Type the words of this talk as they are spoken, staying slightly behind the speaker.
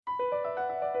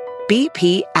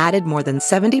BP added more than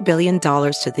 $70 billion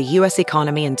to the U.S.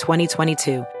 economy in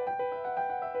 2022.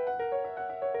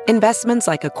 Investments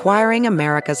like acquiring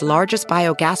America's largest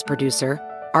biogas producer,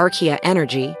 Archaea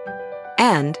Energy,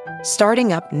 and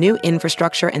starting up new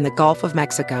infrastructure in the Gulf of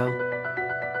Mexico.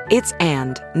 It's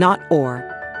and, not or.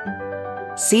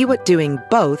 See what doing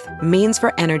both means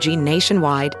for energy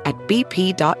nationwide at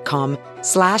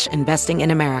bp.com/investing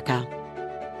in America.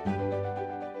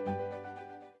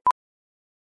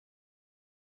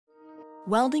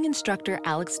 Welding instructor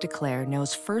Alex DeClaire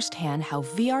knows firsthand how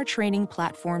VR training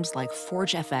platforms like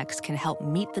ForgeFX can help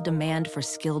meet the demand for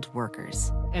skilled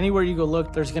workers. Anywhere you go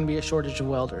look, there's going to be a shortage of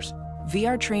welders.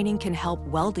 VR training can help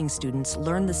welding students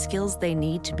learn the skills they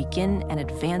need to begin and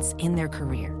advance in their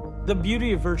career. The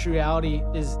beauty of virtual reality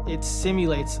is it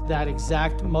simulates that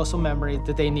exact muscle memory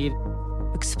that they need.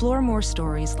 Explore more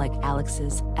stories like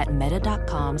Alex's at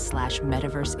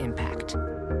meta.com/metaverseimpact.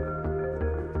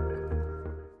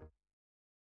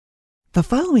 The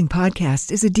following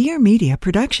podcast is a Dear Media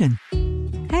production.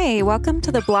 Hey, welcome to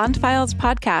the Blonde Files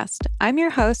podcast. I'm your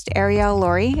host, Ariel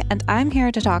Laurie, and I'm here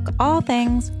to talk all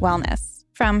things wellness.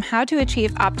 From how to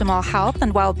achieve optimal health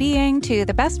and well-being to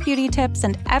the best beauty tips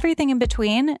and everything in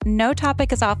between, no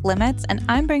topic is off limits, and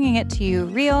I'm bringing it to you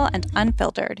real and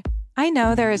unfiltered. I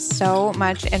know there is so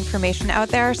much information out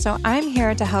there, so I'm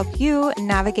here to help you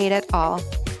navigate it all.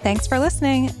 Thanks for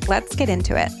listening. Let's get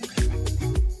into it.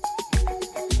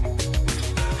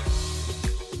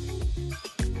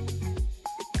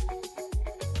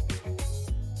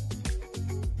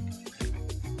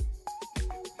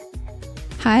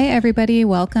 Hi, everybody.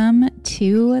 Welcome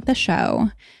to the show.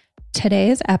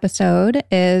 Today's episode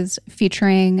is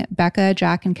featuring Becca,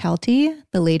 Jack, and Kelty,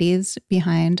 the ladies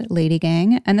behind Lady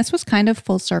Gang. And this was kind of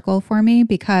full circle for me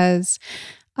because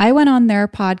I went on their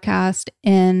podcast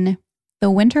in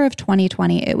the winter of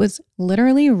 2020. It was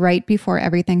literally right before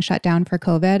everything shut down for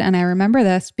COVID. And I remember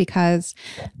this because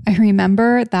I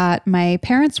remember that my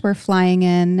parents were flying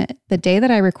in the day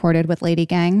that I recorded with Lady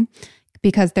Gang,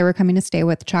 because they were coming to stay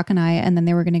with Chuck and I, and then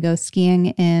they were going to go skiing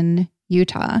in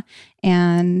Utah.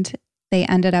 And they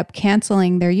ended up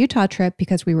canceling their Utah trip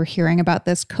because we were hearing about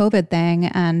this COVID thing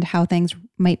and how things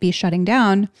might be shutting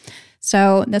down.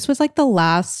 So this was like the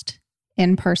last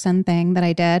in-person thing that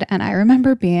I did. And I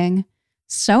remember being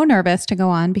so nervous to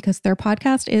go on because their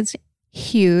podcast is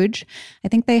huge. I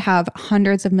think they have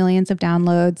hundreds of millions of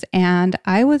downloads. And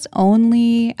I was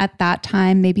only at that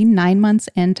time, maybe 9 months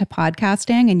into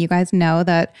podcasting. And you guys know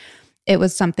that it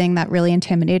was something that really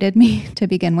intimidated me to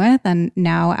begin with. And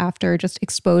now after just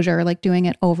exposure, like doing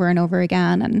it over and over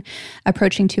again and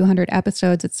approaching 200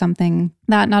 episodes, it's something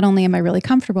that not only am I really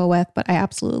comfortable with, but I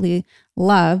absolutely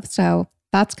love. So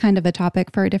that's kind of a topic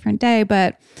for a different day,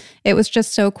 but it was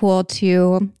just so cool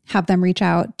to have them reach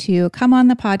out to come on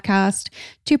the podcast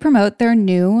to promote their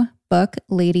new book,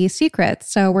 Lady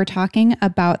Secrets. So we're talking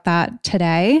about that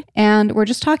today. And we're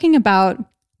just talking about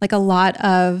like a lot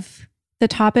of the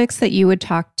topics that you would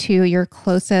talk to your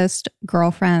closest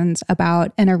girlfriends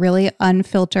about in a really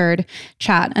unfiltered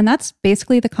chat. And that's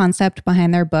basically the concept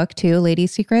behind their book too, Lady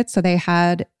Secrets. So they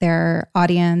had their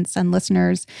audience and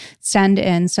listeners send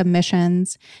in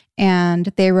submissions,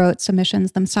 and they wrote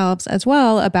submissions themselves as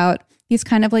well about these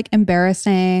kind of like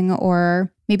embarrassing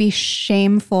or maybe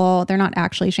shameful, they're not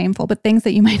actually shameful, but things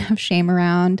that you might have shame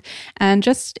around, and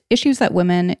just issues that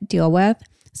women deal with,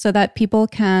 so that people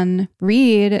can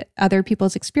read other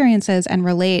people's experiences and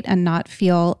relate and not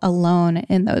feel alone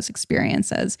in those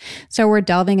experiences. So we're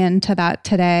delving into that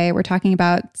today. We're talking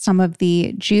about some of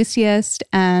the juiciest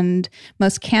and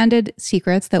most candid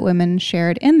secrets that women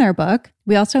shared in their book.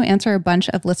 We also answer a bunch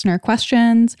of listener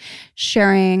questions,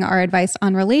 sharing our advice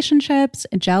on relationships,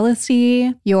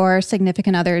 jealousy, your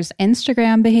significant other's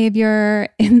Instagram behavior,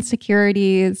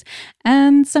 insecurities,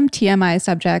 and some TMI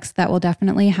subjects that will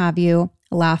definitely have you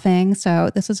laughing. So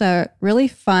this is a really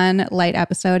fun, light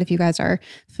episode. If you guys are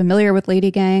familiar with Lady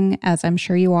Gang, as I'm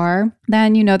sure you are,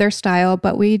 then you know their style.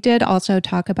 But we did also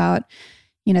talk about,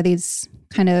 you know, these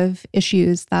kind of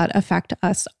issues that affect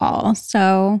us all.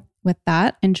 So with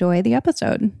that, enjoy the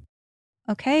episode.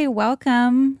 Okay,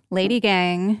 welcome, Lady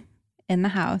Gang in the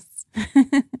house.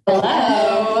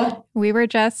 Hello. We were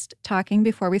just talking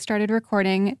before we started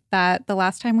recording that the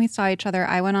last time we saw each other,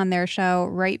 I went on their show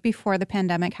right before the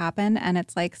pandemic happened. And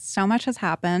it's like so much has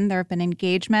happened. There have been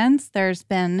engagements. There's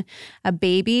been a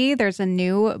baby. There's a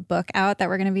new book out that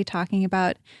we're going to be talking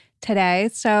about today.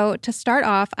 So to start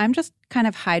off, I'm just kind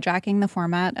of hijacking the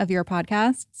format of your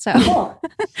podcast. So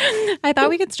I thought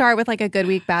we could start with like a good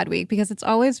week, bad week, because it's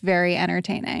always very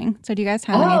entertaining. So do you guys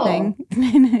have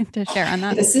anything to share on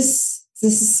that? This is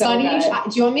This is so funny.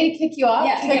 good. Do you want me to kick you off?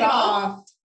 Yeah, kick it off.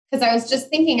 Because I was just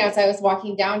thinking as I was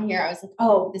walking down here, I was like,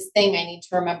 oh, this thing I need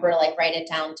to remember to like write it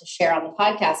down to share on the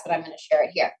podcast, but I'm going to share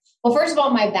it here. Well, first of all,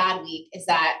 my bad week is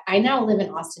that I now live in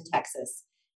Austin, Texas,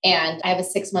 and I have a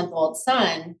 6-month-old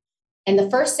son. And the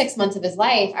first 6 months of his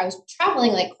life, I was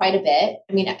traveling like quite a bit.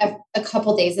 I mean, a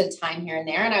couple days at a time here and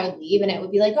there, and I would leave and it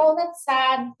would be like, oh, that's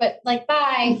sad, but like,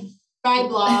 bye,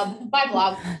 blob, bye,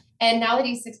 blob. And now that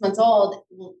he's 6 months old,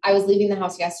 I was leaving the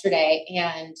house yesterday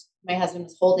and my husband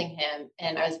was holding him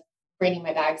and I was bringing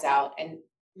my bags out and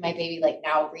my baby like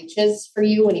now reaches for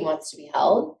you when he wants to be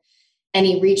held. And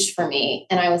he reached for me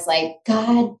and I was like,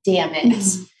 God damn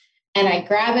it. And I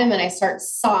grab him and I start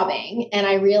sobbing and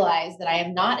I realize that I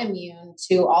am not immune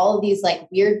to all of these like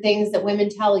weird things that women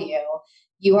tell you.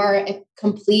 You are a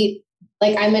complete,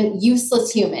 like I'm a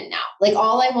useless human now. Like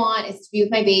all I want is to be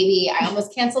with my baby. I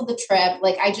almost canceled the trip.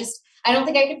 Like I don't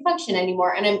think I can function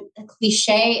anymore. And I'm a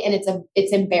cliche and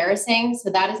it's embarrassing. So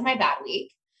that is my bad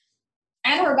week.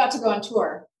 And we're about to go on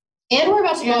tour. And we're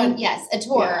about to go on, yes, a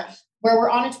tour where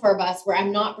we're on a tour bus where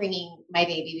I'm not bringing my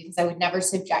baby because I would never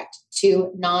subject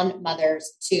two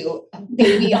non-mothers to a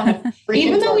baby on a freaking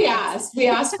Even though we bus.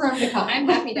 asked for him to come. I'm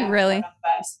happy to have Really? him on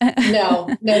the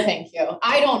bus. No, thank you.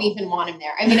 I don't even want him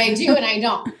there. I mean, I do and I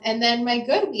don't. And then my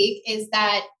good week is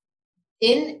that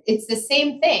it's the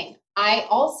same thing.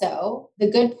 The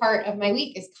good part of my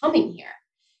week is coming here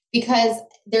because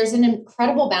there's an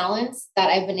incredible balance that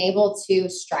I've been able to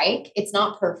strike. It's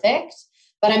not perfect,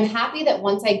 but I'm happy that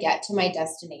once I get to my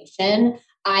destination,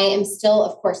 I am still,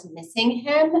 of course, missing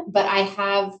him, but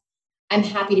I'm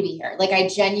happy to be here. Like I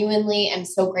genuinely am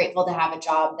so grateful to have a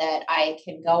job that I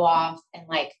can go off and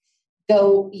like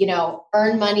go,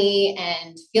 earn money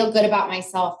and feel good about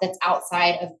myself that's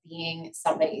outside of being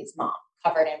somebody's mom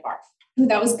covered in barf. Ooh,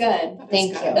 that was good.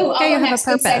 Thank you. Ooh, Okay, you have next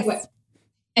a good purpose.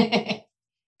 segue.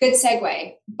 Good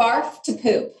segue. Barf to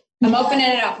poop. I'm opening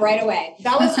it up right away.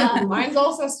 That was mine's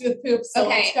also has to do with poop. So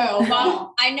Okay. let's go.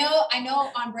 Well, I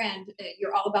know on brand,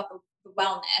 you're all about the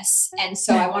wellness. And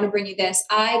so I want to bring you this.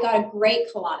 I got a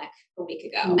great colonic a week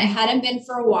ago. I hadn't been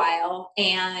for a while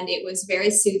and it was very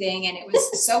soothing. And it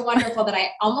was so wonderful that I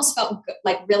almost felt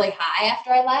like really high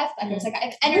after I left. Like I was like, I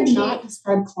have energy. I would not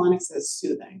describe colonics as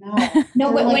soothing.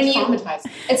 No, but like when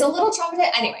traumatizing. it's a little traumatizing.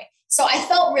 Anyway, so I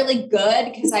felt really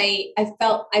good because I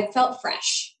felt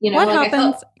fresh. What like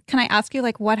happens? Can I ask you,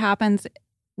 like, what happens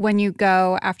when you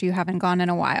go after you haven't gone in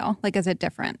a while? Like, is it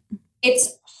different?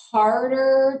 It's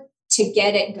harder to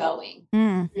get it going.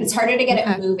 It's harder to get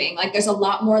it moving. Like there's a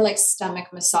lot more like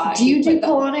stomach massage. Do you do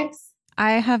colonics?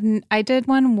 I did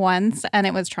one once and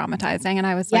it was traumatizing and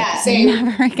I was like, same.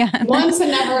 never again. Once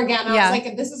and never again. I Yeah. was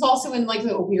like, this is also in like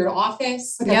a weird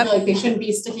office. Like I feel like they shouldn't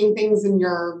be sticking things in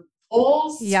your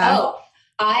holes. Yeah. Oh,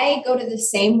 I go to the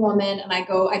same woman and I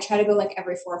try to go like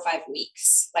every 4 or 5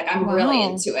 weeks. Like I'm really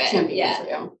into it. Can't be good for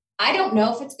Yeah. you. I don't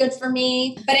know if it's good for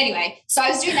me, but anyway, so I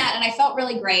was doing that and I felt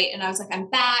really great. And I was like, I'm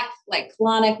back, like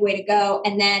colonic, way to go.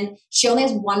 And then she only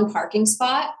has one parking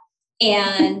spot.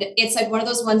 And it's like one of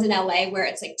those ones in LA where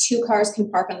it's like 2 cars can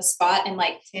park on the spot and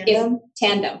like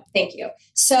tandem. Thank you.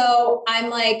 So I'm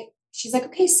like, she's like,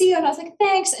 okay, see you. And I was like,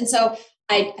 thanks. And so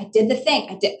I did the thing.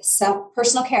 I did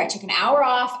personal care. I took an hour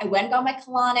off. I went and got my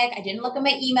colonic. I didn't look at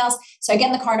my emails. So I get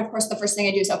in the car. And of course, the first thing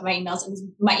I do is open my emails and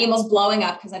my email's blowing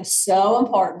up because I'm so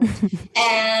important.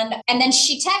 and then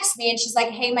she texts me and she's like,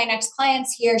 hey, my next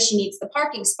client's here. She needs the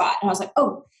parking spot. And I was like,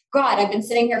 oh God, I've been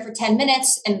sitting here for 10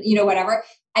 minutes and whatever.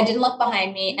 I didn't look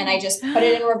behind me and I just put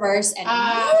it in reverse and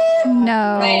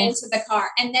right into the car.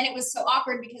 And then it was so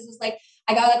awkward because it was like,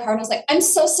 I got out of the car and I was like, I'm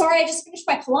so sorry. I just finished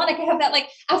my colonic. I have that like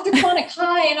after colonic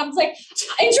high. And I was like,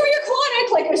 enjoy your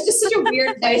colonic. Like it was just such a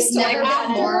weird place to like have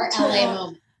more LA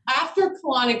moment. After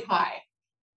colonic high.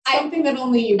 Something that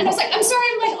only you. And I was like, I'm sorry,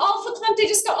 I'm like all verklempt. I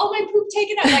just got all my poop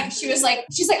taken out. Like she's like,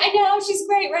 I know, she's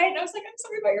great, right? And I was like, I'm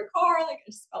sorry about your car. Like I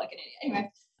just felt like an idiot.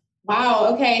 Anyway.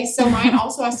 Wow. Okay. So mine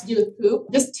also has to do with poop.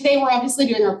 Just today, we're obviously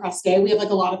doing our press day. We have like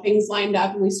a lot of things lined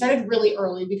up and we started really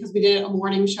early because we did a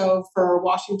morning show for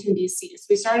Washington, DC. So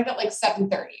we started at like 7:30.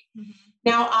 Mm-hmm.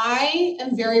 Now I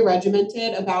am very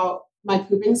regimented about my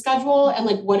pooping schedule and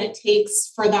like what it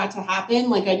takes for that to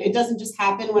happen. Like it doesn't just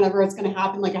happen whenever it's going to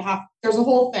happen. Like there's a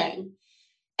whole thing.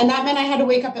 And that meant I had to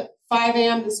wake up at 5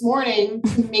 a.m. this morning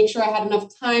to make sure I had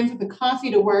enough time for the coffee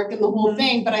to work and the whole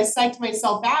thing. But I psyched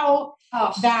myself out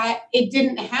that it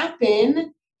didn't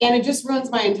happen. And it just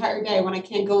ruins my entire day when I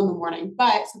can't go in the morning.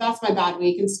 But so that's my bad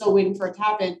week and still waiting for it to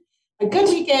happen. My good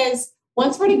week is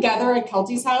once we're together at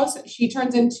Kelty's house, she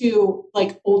turns into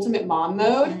like ultimate mom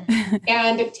mode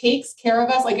and it takes care of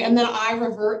us. Like, and then I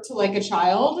revert to like a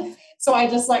child. So I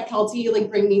just let Kelty like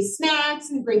bring me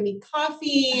snacks and bring me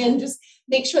coffee and just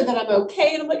make sure that I'm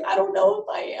okay. And I'm like, I don't know if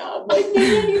I am. Like,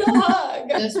 maybe I need a hug.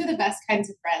 Those are the best kinds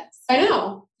of friends. I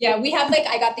know. Yeah, we have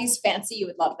I got these fancy, you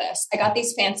would love this. I got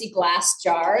these fancy glass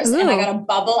jars Ooh. and I got a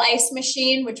bubble ice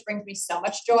machine, which brings me so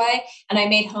much joy. And I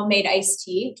made homemade iced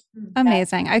tea.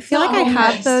 Amazing. I feel like I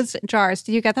have those jars.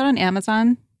 Did you get that on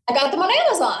Amazon? I got them on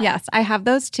Amazon. Yes, I have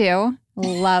those too.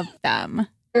 Love them.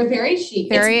 They're very chic.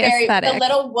 Very aesthetic. The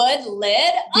little wood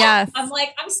lid. Yes. I'm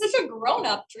like, I'm such a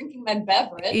grown-up drinking my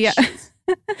beverage. Yeah.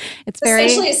 It's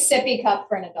essentially a sippy cup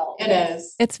for an adult. It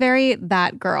is. It's very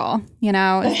that girl, you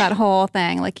know, it's that whole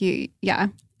thing. Like it's that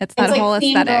like whole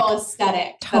clean aesthetic. girl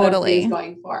aesthetic. Totally. That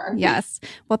going for. Yes.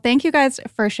 Well, thank you guys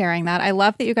for sharing that. I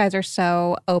love that you guys are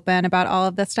so open about all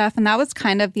of this stuff. And that was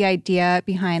kind of the idea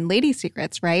behind Lady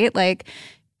Secrets, right? Like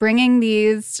bringing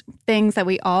these things that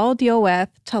we all deal with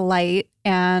to light.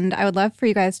 And I would love for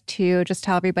you guys to just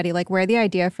tell everybody like where the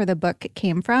idea for the book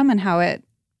came from and how it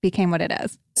became what it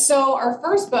is. So our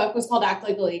first book was called Act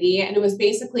Like a Lady, and it was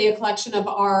basically a collection of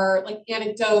our like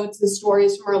anecdotes and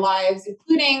stories from our lives,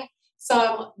 including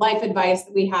some life advice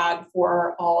that we had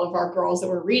for all of our girls that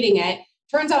were reading it.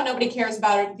 Turns out nobody cares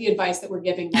about the advice that we're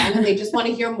giving them, and they just want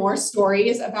to hear more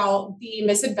stories about the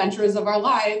misadventures of our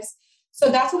lives. So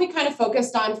that's what we kind of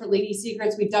focused on for Lady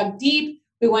Secrets. We dug deep.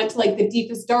 We went to like the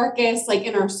deepest, darkest, like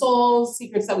in our souls,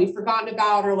 secrets that we've forgotten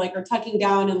about or like are tucking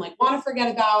down and like want to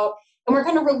forget about. And we're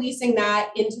kind of releasing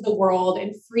that into the world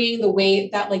and freeing the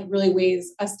weight that like really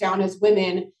weighs us down as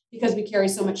women because we carry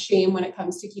so much shame when it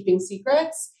comes to keeping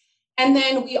secrets. And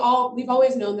then we've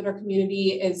always known that our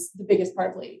community is the biggest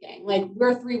part of Lady Gang. Like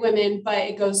we're 3 women, but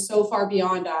it goes so far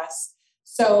beyond us.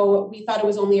 So we thought it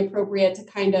was only appropriate to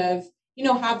kind of, you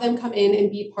know, have them come in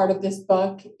and be part of this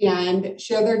book and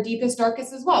share their deepest,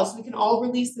 darkest as well. So we can all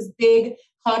release this big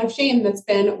cloud of shame that's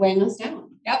been weighing us down.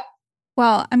 Yep.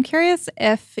 Well, I'm curious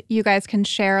if you guys can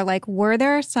share, like, were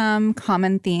there some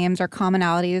common themes or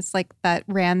commonalities like that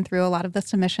ran through a lot of the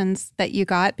submissions that you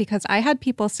got? Because I had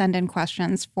people send in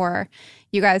questions for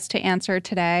you guys to answer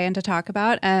today and to talk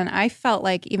about. And I felt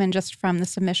like even just from the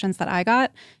submissions that I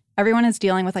got, everyone is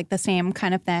dealing with like the same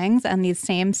kind of things and these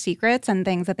same secrets and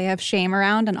things that they have shame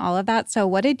around and all of that. So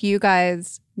what did you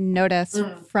guys notice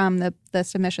from the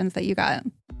submissions that you got?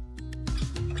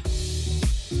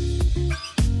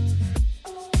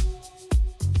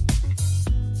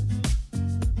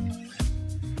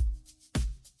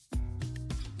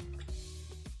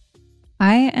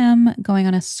 I am going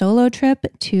on a solo trip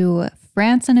to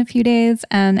France in a few days,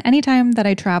 and anytime that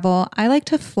I travel, I like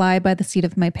to fly by the seat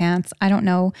of my pants. I don't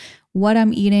know what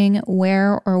I'm eating,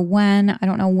 where or when. I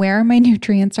don't know where my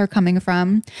nutrients are coming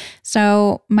from.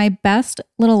 So my best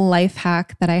little life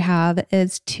hack that I have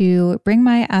is to bring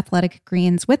my athletic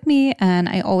greens with me, and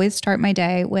I always start my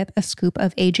day with a scoop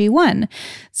of AG1.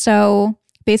 So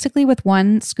basically, with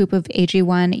 1 scoop of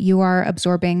AG1, you are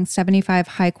absorbing 75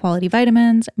 high-quality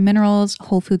vitamins, minerals,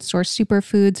 whole food source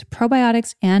superfoods,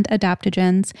 probiotics, and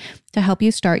adaptogens to help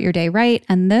you start your day right.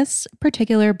 And this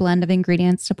particular blend of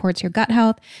ingredients supports your gut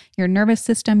health, your nervous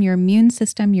system, your immune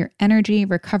system, your energy,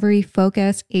 recovery,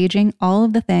 focus, aging, all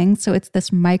of the things. So it's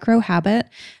this micro habit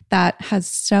that has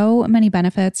so many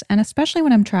benefits. And especially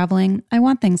when I'm traveling, I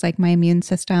want things like my immune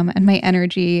system and my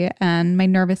energy and my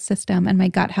nervous system and my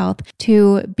gut health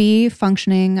to be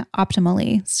functioning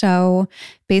optimally. So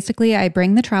basically, I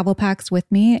bring the travel packs with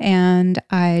me and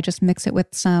I just mix it with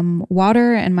some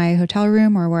water in my hotel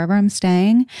room or wherever I'm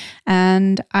staying.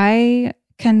 And I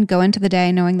can go into the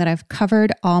day knowing that I've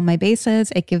covered all my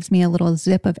bases. It gives me a little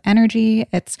zip of energy.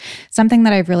 It's something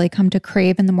that I've really come to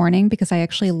crave in the morning because I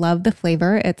actually love the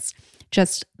flavor. It's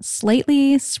just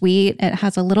slightly sweet. It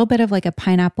has a little bit of like a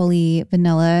pineapple-y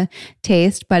vanilla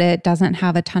taste, but it doesn't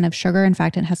have a ton of sugar. In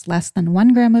fact, it has less than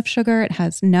 1 gram of sugar. It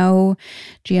has no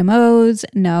GMOs,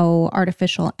 no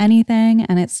artificial anything,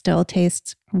 and it still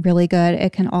tastes really good.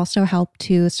 It can also help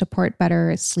to support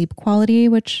better sleep quality,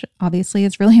 which obviously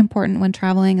is really important when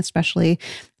traveling, especially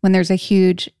when there's a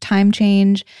huge time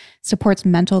change. Supports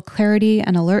mental clarity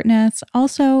and alertness,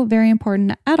 also very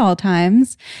important at all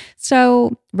times.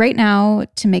 So right now,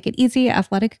 to make it easy,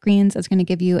 Athletic Greens is going to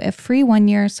give you a free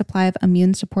 1-year supply of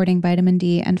immune-supporting vitamin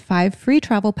D and 5 free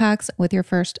travel packs with your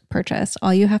first purchase.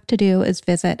 All you have to do is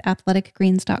visit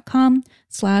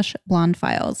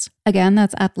athleticgreens.com/blondefiles. Again,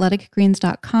 that's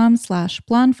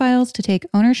athleticgreens.com/blondefiles to take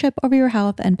ownership over your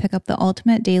health and pick up the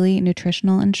ultimate daily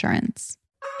nutritional insurance.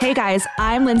 Hey guys,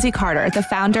 I'm Lindsay Carter, the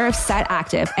founder of Set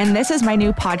Active, and this is my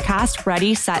new podcast,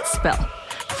 Ready, Set, Spill.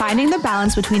 Finding the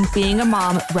balance between being a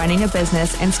mom, running a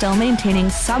business, and still maintaining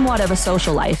somewhat of a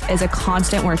social life is a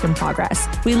constant work in progress.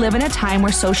 We live in a time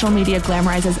where social media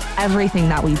glamorizes everything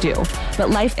that we do, but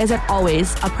life isn't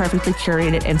always a perfectly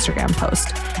curated Instagram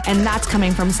post. And that's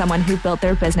coming from someone who built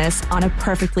their business on a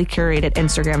perfectly curated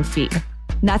Instagram feed.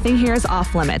 Nothing here is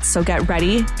off limits, so get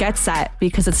ready, get set,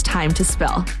 because it's time to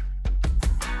spill.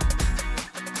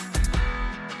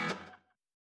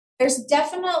 There's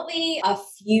definitely a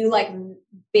few like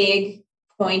big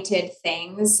pointed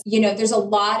things. You know, there's a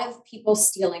lot of people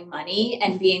stealing money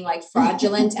and being like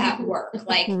fraudulent at work,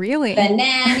 like really the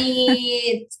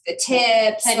nanny, the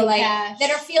tips, Petty so like cash.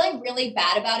 that are feeling really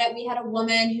bad about it. We had a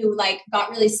woman who like got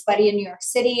really sweaty in New York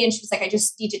City and she was like, I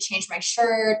just need to change my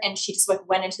shirt. And she just like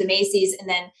went into the Macy's and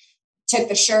then took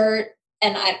the shirt.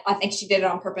 And I think she did it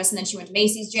on purpose. And then she went to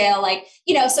Macy's jail. Like,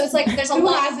 you know, so it's like, there's a Who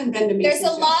lot. hasn't been to Macy's There's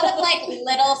a jail? lot of like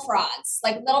little frauds.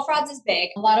 Like little frauds is big.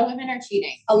 A lot of women are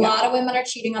cheating. A lot of women are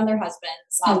cheating on their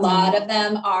husbands. A lot of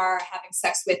them are having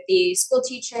sex with the school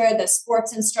teacher, the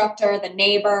sports instructor, the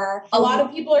neighbor. A lot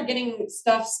of people are getting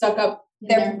stuff stuck up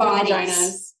their bodies.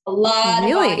 vaginas. A lot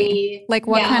Really? of body. Like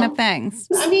what Yeah. kind of things?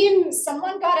 I mean,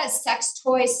 someone got a sex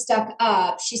toy stuck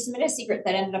up. She submitted a secret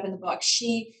that ended up in the book.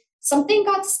 Something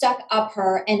got stuck up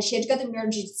her and she had to go to the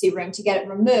emergency room to get it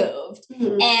removed.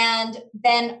 Mhm. And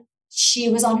then she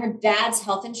was on her dad's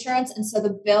health insurance. And so the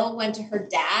bill went to her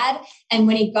dad. And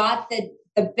when he got the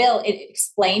bill, it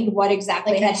explained what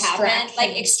exactly Like had happened, extraction.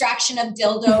 like extraction of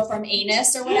dildo from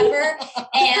anus or whatever.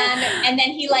 And then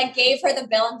he like gave her the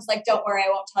bill and was like, don't worry, I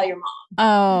won't tell your mom.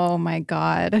 Oh my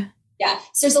God. Yeah.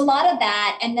 So there's a lot of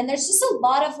that. And then there's just a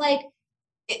lot of like,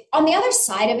 on the other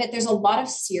side of it, there's a lot of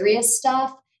serious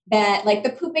stuff that like the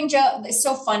pooping joke is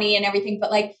so funny and everything. But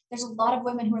like, there's a lot of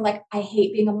women who are like, I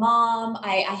hate being a mom.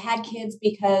 I had kids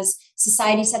because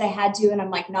society said I had to, and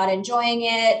I'm like not enjoying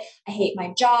it. I hate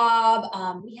my job.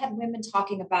 We had women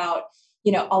talking about,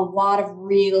 you know, a lot of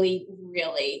really,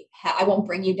 really, I won't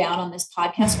bring you down on this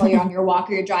podcast while you're on your walk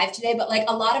or your drive today, but like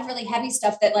a lot of really heavy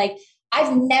stuff that like,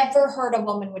 I've never heard a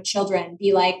woman with children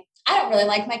be like, I don't really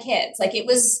like my kids. Like I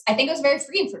think it was very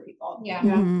freeing for people. Yeah.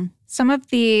 Mhm. Some of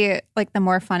the like the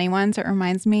more funny ones, it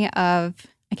reminds me of,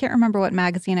 I can't remember what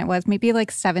magazine it was, maybe like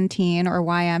 17 or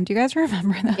YM. Do you guys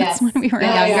remember those Yes. when we were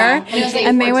Yeah, younger? yeah. When it was, like,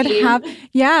 And they would 14. have,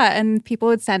 and people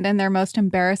would send in their most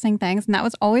embarrassing things. And that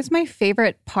was always my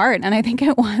favorite part. And I think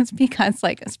it was because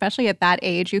like, especially at that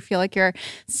age, you feel like you're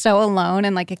so alone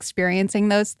and like experiencing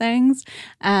those things.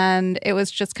 And it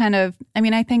was just kind of, I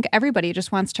mean, I think everybody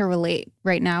just wants to relate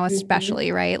right now,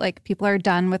 especially, right? Like people are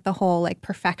done with the whole like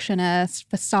perfectionist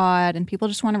facade and people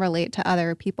just want to relate to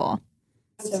other people.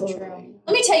 So true.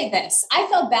 Let me tell you this. I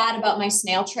felt bad about my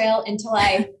snail trail until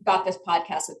I got this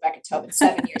podcast with Becca Tobin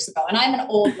 7 years ago. And I'm an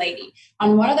old lady.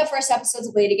 On one of the first episodes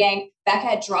of Lady Gang, Becca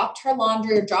had dropped her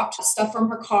laundry or dropped stuff from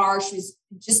her car. She was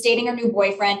just dating her new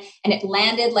boyfriend and it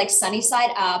landed like sunny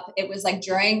side up. It was like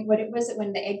during, what was it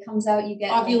when the egg comes out, you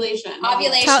get Ovulation.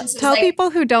 ovulation. Tell, So it was tell like, people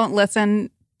who don't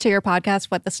listen to your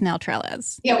podcast what the snail trail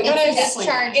is. Yeah, we gotta it's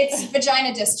explain. It's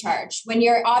vagina discharge when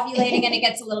you're ovulating and it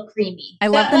gets a little creamy. I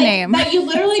love the like, name. That you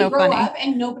literally So grow funny. up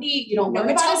and nobody, you don't learn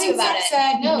Nobody about tells it you in about sex it.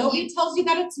 ed. No, Nobody tells you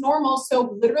that it's normal.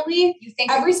 So literally You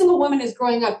think every single woman is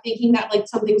growing up thinking that like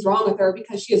something's wrong with her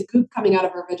because she has goop coming out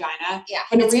of her vagina. yeah,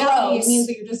 When in it's reality, gross. it means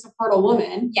that you're just a fertile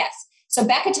woman. Yes. So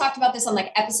Becca talked about this on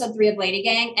like episode 3 of Lady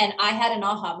Gang, and I had an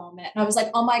aha moment. And I was like,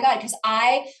 oh my God, because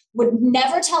I would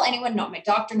never tell anyone, not my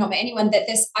doctor, not my anyone, that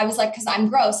this, I was like, because I'm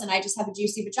gross and I just have a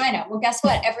juicy vagina. Well, guess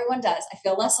what? Everyone does. I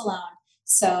feel less alone.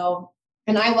 So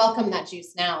And I welcome that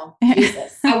juice now.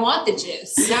 Jesus. I want the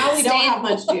juice. Now we don't have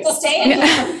much juice. Stay at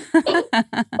home. Well,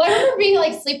 I remember being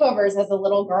like sleepovers as a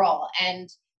little girl and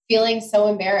feeling so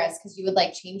embarrassed because you would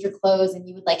like change your clothes and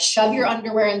you would like shove your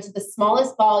underwear into the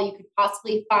smallest ball you could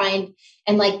possibly find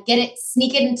and like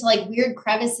sneak it into like weird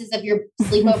crevices of your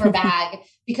sleepover bag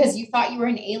because you thought you were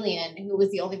an alien who was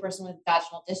the only person with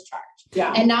vaginal discharge.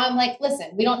 Yeah. And now I'm like, listen,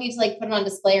 we don't need to like put it on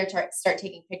display or start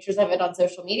taking pictures of it on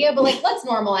social media, but like, let's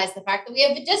normalize the fact that we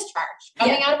have a discharge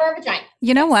coming out of our vagina.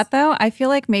 You know what, though? I feel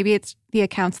like maybe it's the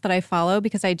accounts that I follow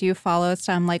because I do follow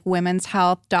some like women's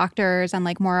health doctors and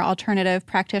like more alternative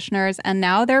practitioners. And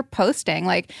now they're posting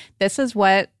like, this is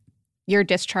what your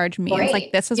discharge means. Right.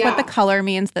 Like, this is what the color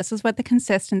means. This is what the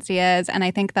consistency is. And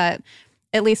I think that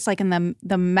at least like in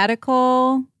the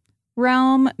medical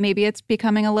realm, maybe it's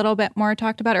becoming a little bit more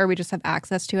talked about, or we just have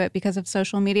access to it because of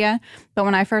social media. But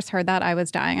when I first heard that, I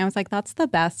was dying. I was like, that's the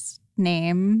best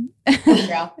name for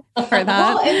that.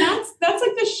 Well, and that's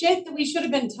like the shit that we should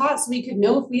have been taught so we could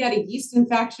know if we had a yeast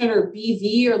infection or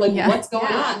BV or like what's going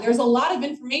on. There's a lot of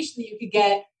information that you could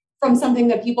get from something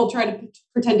that people try to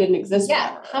pretend didn't exist.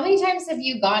 Yeah. How many times have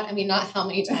you gone? I mean, not how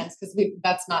many times, because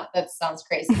that sounds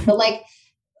crazy, but like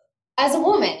as a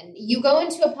woman, you go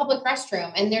into a public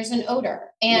restroom and there's an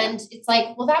odor and it's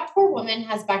like, well, that poor woman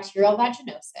has bacterial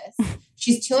vaginosis.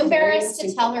 She's too embarrassed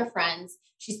to tell her friends.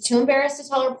 She's too embarrassed to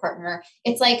tell her partner.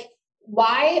 It's like,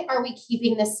 why are we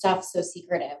keeping this stuff so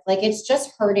secretive? Like, it's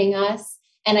just hurting us.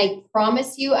 And I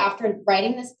promise you, after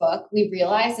writing this book, we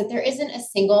realized that there isn't a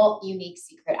single unique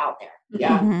secret out there.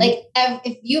 Yeah. Mhm. Like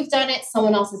if you've done it,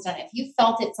 someone else has done it. If you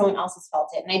felt it, someone else has felt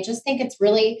it. And I just think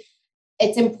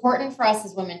it's important for us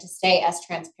as women to stay as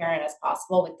transparent as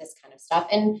possible with this kind of stuff.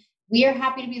 And we are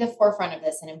happy to be the forefront of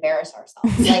this and embarrass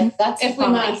ourselves. Like that's If we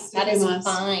fine. must, That if is we must.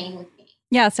 fine with me.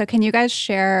 Yeah. So can you guys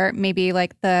share maybe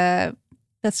like the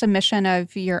submission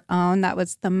of your own that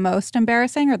was the most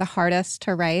embarrassing or the hardest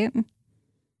to write?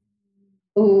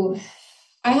 Ooh.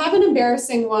 I have an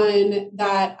embarrassing one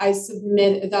that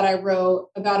I wrote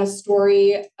about a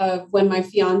story of when my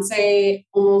fiance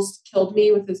almost killed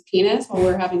me with his penis while we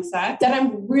were having sex, that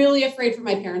I'm really afraid for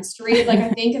my parents to read. Like, I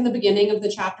think in the beginning of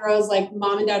the chapter, I was like,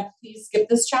 Mom and Dad, please skip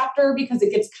this chapter because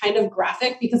it gets kind of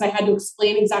graphic, because I had to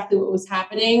explain exactly what was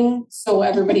happening so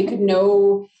everybody could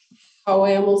know how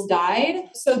I almost died.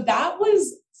 So that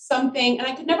was something, and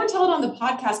I could never tell it on the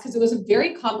podcast because it was a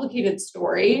very complicated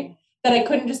story that I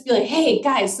couldn't just be like, hey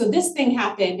guys, so this thing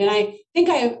happened. And I think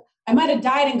I might have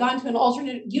died and gone to an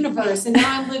alternate universe. And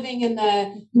now I'm living in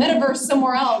the metaverse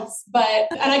somewhere else.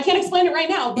 And I can't explain it right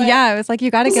now. But Yeah, it was like, you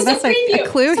got to give us a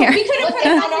clue So here. we could have put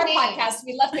it on our podcast.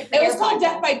 We left it for it your was called podcast.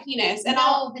 Death by Penis. And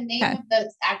The name of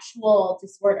the actual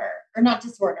disorder, or not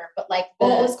disorder, but like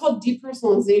it was called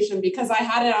depersonalization because I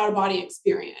had an out-of-body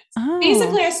experience. Oh.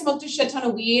 Basically, I smoked a shit ton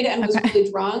of weed and was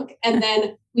really drunk. And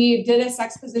then we did a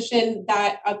sex position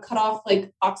that cut off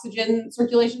like oxygen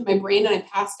circulation to my brain, and I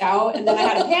passed out. And then I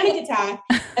had a panic attack.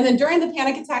 And then during the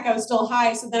panic attack, I was still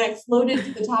high. So then I floated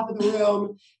to the top of the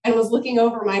room and was looking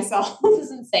over myself. This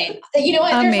is insane. You know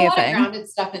what? There's a lot of Amazing. grounded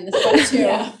stuff in this book too.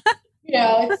 Yeah. You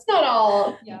know, it's not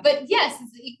all, but yes,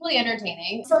 it's equally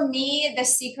entertaining. For me, the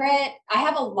secret, I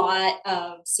have a lot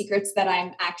of secrets that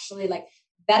I'm actually like,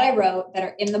 that I wrote that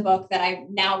are in the book that I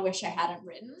now wish I hadn't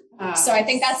written. So I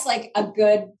think that's like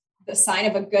the sign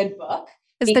of a good book.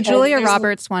 Is the because Julia there's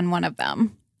Roberts one of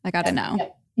them? I got to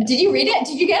know. Did you read it?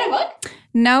 Did you get a book?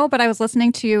 No, but I was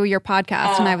listening to your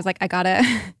podcast and I was like, I gotta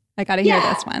hear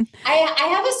this one. I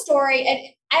have a story, and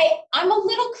I'm a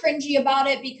little cringy about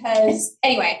it because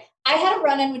anyway, I had a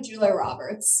run-in with Julia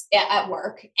Roberts at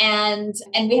work, and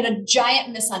we had a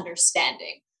giant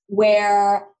misunderstanding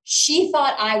where she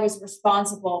thought I was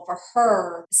responsible for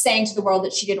her saying to the world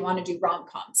that she didn't want to do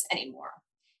rom-coms anymore.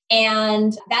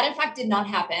 And that in fact did not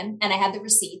happen. And I had the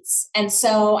receipts. And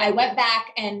so I went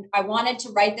back and I wanted to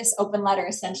write this open letter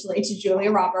essentially to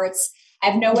Julia Roberts. I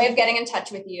have no way of getting in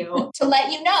touch with you to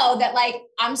let you know that, like,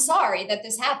 I'm sorry that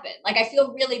this happened. Like, I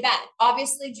feel really bad.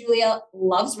 Obviously, Julia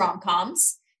loves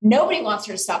rom-coms. Nobody wants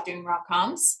her to stop doing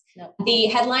rom-coms. No. The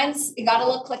headlines got a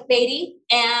little clickbaity,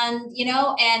 and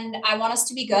I want us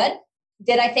to be good.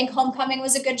 Did I think Homecoming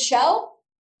was a good show?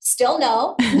 Still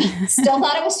no. Still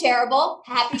thought it was terrible.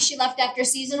 Happy she left after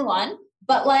season 1.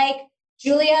 But like,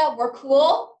 Julia, we're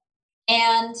cool.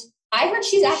 And I heard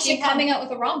she's actually coming out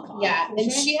with a rom-com. Yeah.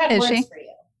 And she had Is words she? for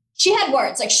you. She had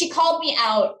words. Like, she called me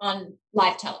out on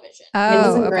live television. It Oh,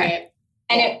 wasn't okay.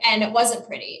 great. And it wasn't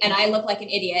pretty. And I look like an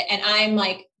idiot. And I'm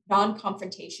like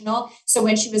non-confrontational. So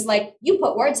when she was like, you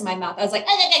put words in my mouth, I was like,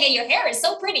 your hair is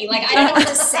so pretty. Like, I don't know what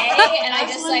to say.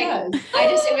 And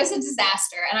it was a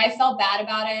disaster. And I felt bad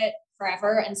about it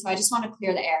forever. And so I just want to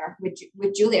clear the air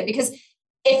with Julia, because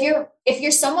if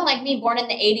you're someone like me, born in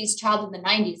the 80s, child in the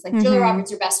 90s, like Julia Mhm.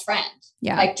 Roberts, your best friend.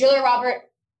 Yeah. Like Julia Roberts,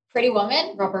 Pretty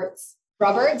Woman, Roberts.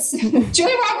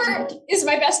 Julia Roberts is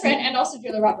my best friend, and also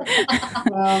Julia Roberts.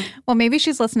 Well, maybe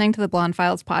she's listening to the Blonde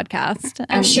Files podcast.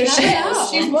 I'm sure she is.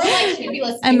 She's more likely to be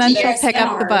listening And then to she'll yours pick than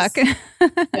up the ours.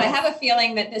 book. I have a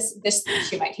feeling that this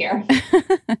she might hear.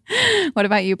 What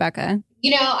about you, Becca?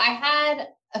 You know, I had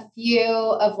a few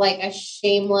of like a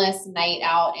shameless night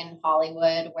out in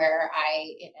Hollywood where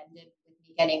it ended with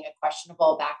me getting a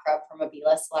questionable back rub from a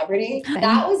B-list celebrity. Okay.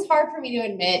 That was hard for me to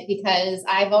admit because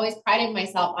I've always prided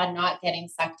myself on not getting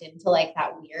sucked into like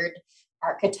that weird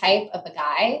archetype of a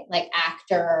guy, like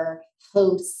actor,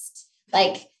 host,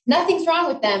 like nothing's wrong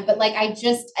with them, but like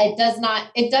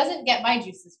it doesn't get my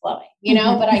juices flowing, you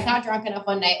know, but I got drunk enough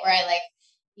one night where I like,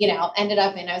 you know, ended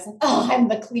up and I was like, oh, I'm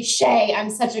the cliche. I'm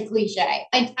such a cliche.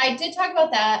 I did talk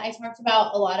about that. I talked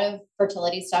about a lot of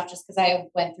fertility stuff just because I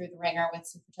went through the ringer with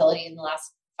some fertility in the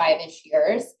last 5-ish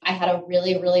years. I had a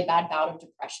really, really bad bout of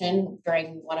depression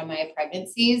during one of my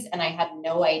pregnancies, and I had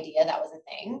no idea that was a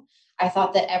thing. I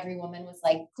thought that every woman was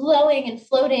like glowing and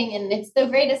floating, and it's the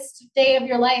greatest day of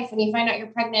your life when you find out you're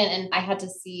pregnant. And I had to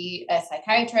see a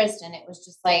psychiatrist, and it was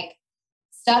just like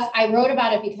stuff. I wrote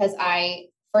about it because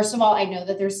first of all, I know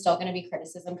that there's still going to be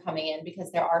criticism coming in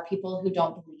because there are people who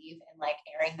don't believe in like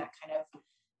airing that kind of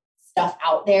stuff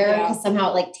out there because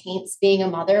somehow it like taints being a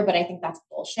mother. But I think that's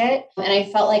bullshit. And I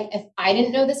felt like if I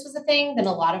didn't know this was a thing, then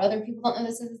a lot of other people don't know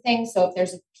this is a thing. So if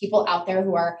there's people out there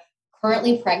who are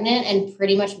currently pregnant and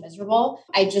pretty much miserable,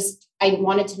 I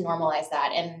wanted to normalize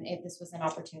that. And this was an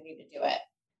opportunity to do it.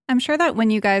 I'm sure that when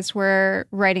you guys were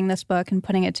writing this book and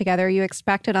putting it together, you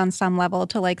expected on some level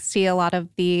to like see a lot of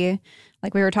the,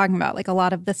 like we were talking about, like a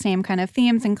lot of the same kind of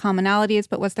themes and commonalities.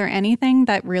 But was there anything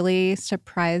that really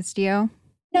surprised you?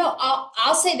 No,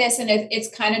 I'll say this, and it's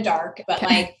kind of dark, but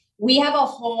like we have a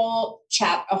whole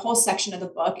section of the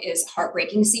book is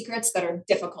heartbreaking secrets that are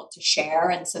difficult to share.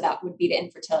 And so that would be the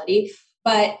infertility.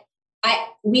 But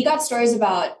we got stories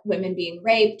about women being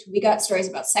raped. We got stories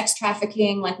about sex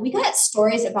trafficking. Like we got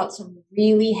stories about some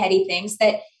really heady things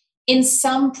that in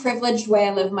some privileged way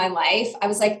I live my life, I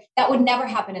was like, that would never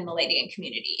happen in the Lady Gang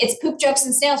community. It's poop jokes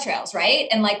and snail trails, right?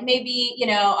 And like maybe,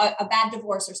 a bad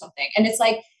divorce or something. And it's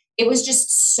like, it was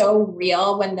just so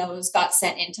real when those got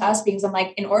sent into us because I'm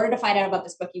like, in order to find out about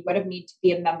this book, you would have needed to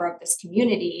be a member of this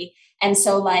community. And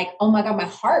so like, oh my God, my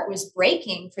heart was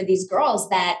breaking for these girls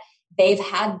that they've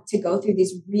had to go through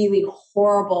these really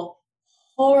horrible,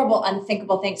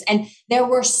 unthinkable things. And there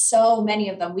were so many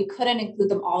of them. We couldn't include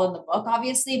them all in the book,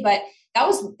 obviously, but that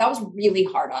was really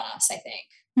hard on us, I think.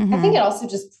 Mm-hmm. I think it also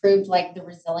just proved like the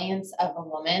resilience of a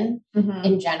woman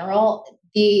in general.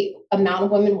 The amount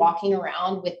of women walking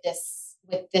around with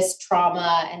this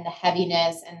trauma and the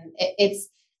heaviness, and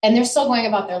and they're still going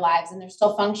about their lives and they're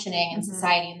still functioning in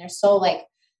society, and they're still like,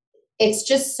 it's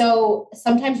just so,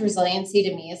 sometimes resiliency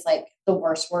to me is like the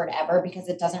worst word ever because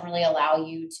it doesn't really allow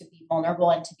you to be vulnerable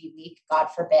and to be weak, God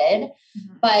forbid.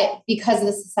 But because of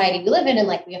the society we live in and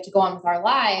like we have to go on with our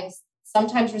lives,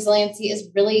 sometimes resiliency is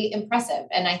really impressive.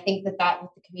 And I think that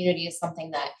with the community is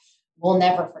something that we'll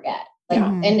never forget. Like,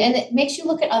 and it makes you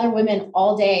look at other women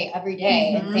all day, every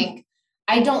day and think,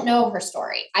 I don't know her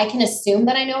story. I can assume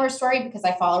that I know her story because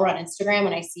I follow her on Instagram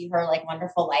and I see her like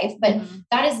wonderful life, but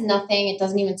that is nothing. It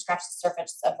doesn't even scratch the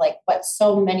surface of like what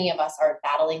so many of us are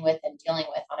battling with and dealing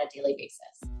with on a daily basis.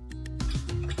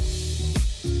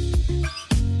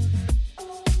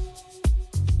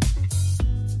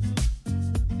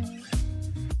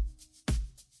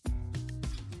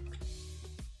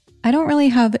 I don't really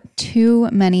have too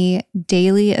many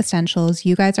daily essentials.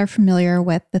 You guys are familiar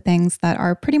with the things that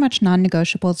are pretty much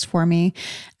non-negotiables for me.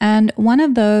 And one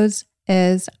of those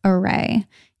is Arrae.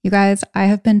 You guys, I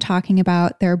have been talking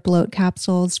about their bloat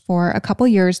capsules for a couple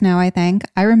years now, I think.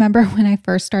 I remember when I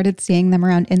first started seeing them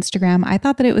around Instagram, I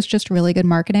thought that it was just really good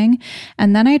marketing.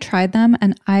 And then I tried them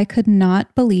and I could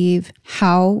not believe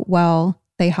how well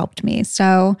they helped me.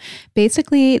 So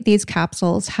basically, these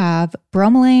capsules have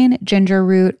bromelain, ginger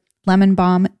root, lemon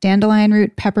balm, dandelion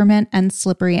root, peppermint, and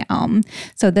slippery elm.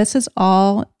 So this is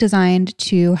all designed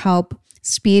to help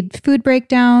speed food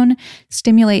breakdown,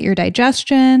 stimulate your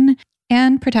digestion,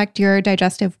 and protect your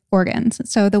digestive organs.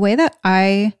 So the way that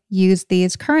I use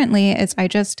these currently is I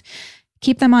just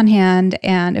keep them on hand.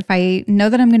 And if I know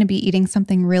that I'm going to be eating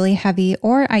something really heavy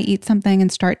or I eat something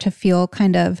and start to feel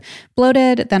kind of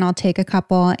bloated, then I'll take a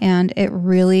couple, and it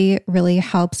really, really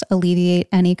helps alleviate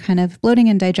any kind of bloating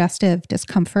and digestive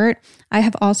discomfort. I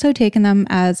have also taken them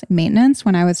as maintenance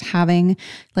when I was having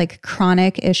like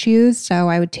chronic issues. So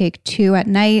I would take 2 at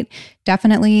night.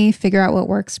 Definitely figure out what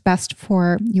works best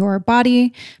for your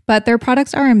body, but their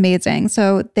products are amazing.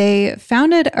 So they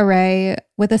founded Arrae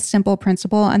with a simple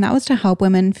principle, and that was to help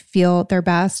women feel their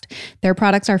best. Their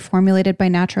products are formulated by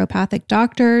naturopathic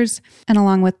doctors, and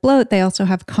along with bloat, they also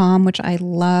have Calm, which I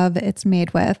love. It's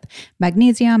made with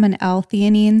magnesium and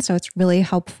L-theanine, so it's really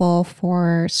helpful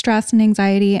for stress and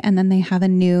anxiety. And then they have a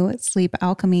new Sleep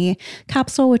Alchemy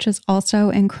capsule, which is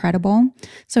also incredible.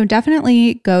 So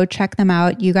definitely go check them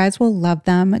out. You guys will love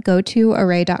them. Go to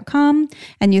Arrae.com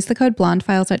and use the code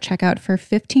BLONDEFILES at checkout for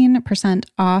 15%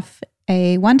 off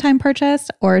a one-time purchase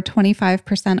or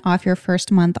 25% off your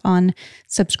first month on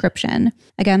subscription.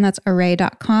 Again, that's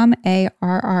Arrae.com,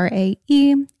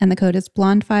 ARRAE, and the code is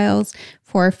BLONDEFILES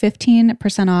for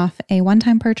 15% off a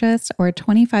one-time purchase or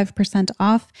 25%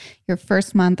 off your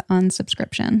first month on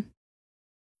subscription.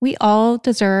 We all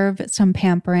deserve some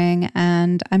pampering,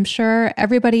 and I'm sure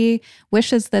everybody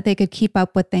wishes that they could keep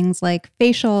up with things like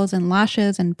facials and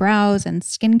lashes and brows and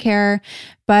skincare.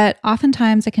 but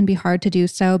oftentimes it can be hard to do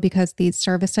so because these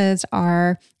services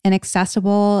are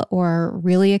inaccessible or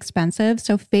really expensive.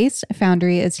 So Face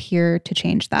Foundry is here to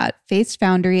change that. Face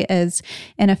Foundry is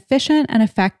an efficient and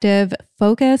effective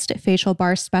focused facial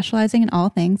bar specializing in all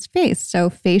things face. So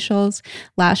facials,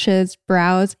 lashes,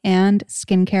 brows, and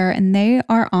skincare. And they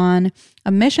are on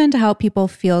a mission to help people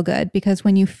feel good, because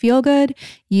when you feel good,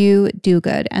 you do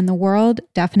good. And the world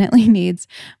definitely needs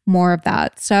more of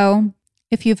that. So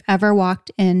if you've ever walked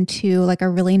into like a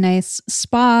really nice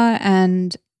spa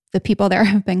and the people there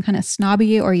have been kind of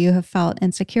snobby or you have felt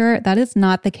insecure, that is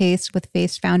not the case with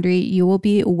Face Foundry. You will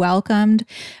be welcomed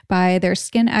by their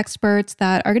skin experts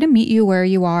that are going to meet you where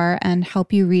you are and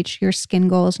help you reach your skin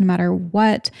goals no matter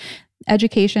what.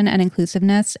 Education and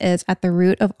inclusiveness is at the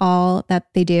root of all that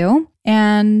they do.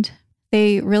 And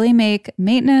they really make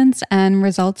maintenance and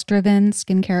results-driven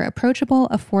skincare approachable,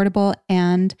 affordable,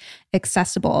 and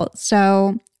accessible.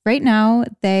 So right now,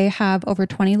 they have over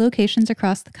 20 locations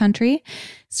across the country.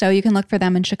 So you can look for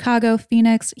them in Chicago,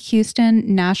 Phoenix,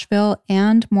 Houston, Nashville,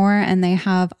 and more. And they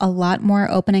have a lot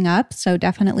more opening up. So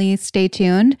definitely stay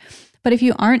tuned. But if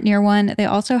you aren't near one, they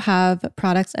also have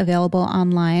products available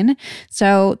online.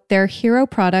 So their hero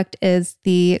product is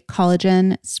the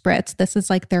Collagen Spritz. This is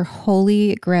like their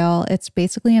holy grail. It's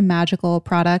basically a magical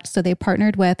product. So they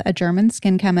partnered with a German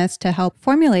skin chemist to help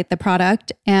formulate the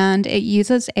product. And it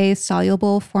uses a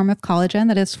soluble form of collagen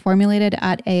that is formulated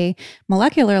at a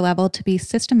molecular level to be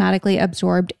systematically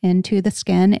absorbed into the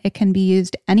skin. It can be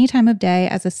used any time of day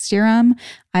as a serum.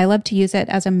 I love to use it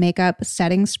as a makeup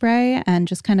setting spray and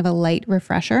just kind of a light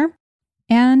refresher.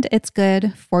 And it's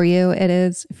good for you. It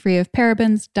is free of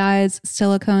parabens, dyes,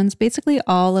 silicones, basically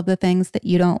all of the things that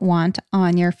you don't want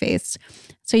on your face.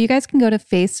 So you guys can go to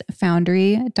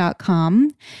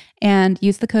facefoundry.com and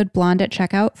use the code BLONDE at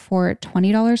checkout for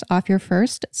 $20 off your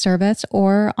first service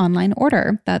or online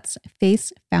order. That's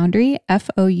Face Foundry,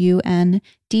 FOUNDRIE.com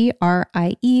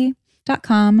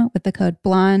with the code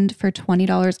BLONDE for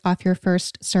 $20 off your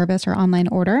first service or online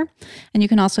order. And you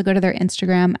can also go to their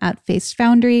Instagram at Face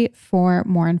Foundry for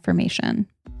more information.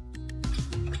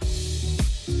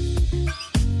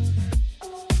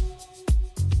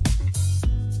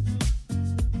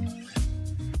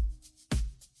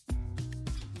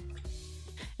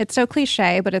 It's so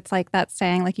cliche, but it's like that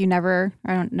saying, like I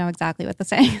don't know exactly what the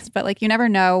saying is, but like you never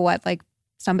know what like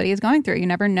somebody is going through. You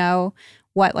never know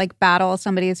what like battle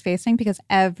somebody is facing because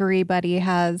everybody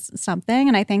has something.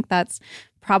 And I think that's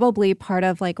probably part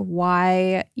of like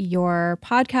why your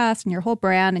podcast and your whole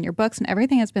brand and your books and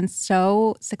everything has been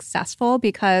so successful,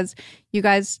 because you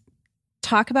guys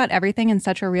talk about everything in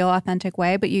such a real, authentic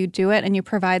way, but you do it and you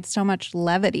provide so much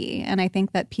levity. And I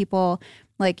think that people,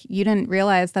 like, you didn't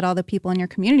realize that all the people in your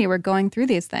community were going through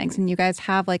these things, and you guys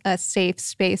have like a safe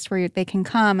space where they can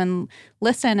come and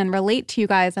listen and relate to you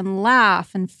guys and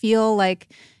laugh and feel like,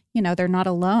 you know, they're not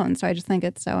alone. So I just think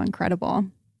it's so incredible.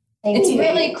 It's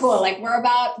really cool. Like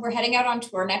we're heading out on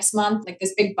tour next month, like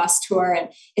this big bus tour. And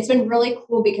it's been really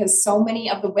cool because so many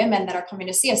of the women that are coming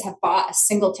to see us have bought a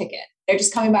single ticket. They're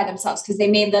just coming by themselves because they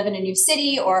may live in a new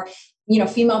city, or, you know,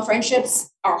 female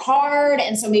friendships are hard.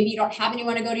 And so maybe you don't have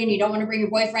anyone to go to and you don't want to bring your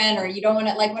boyfriend, or you don't want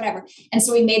to, like, whatever. And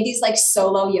so we made these like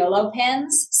solo YOLO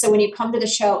pins. So when you come to the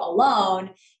show alone,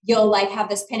 you'll like have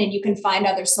this pin and you can find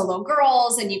other solo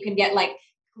girls and you can get like,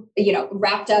 you know,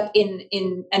 wrapped up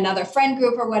in another friend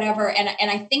group or whatever. And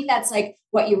I think that's like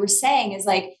what you were saying is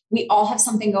like, we all have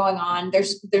something going on.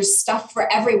 There's stuff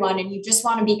for everyone. And you just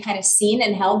want to be kind of seen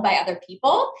and held by other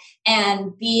people,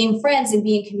 and being friends and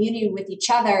being community with each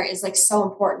other is like so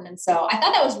important. And so I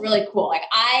thought that was really cool. Like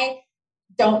I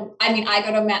go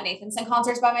to Matt Nathanson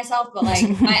concerts by myself, but like,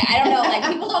 I don't know, like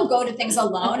people don't go to things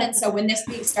alone. And so when this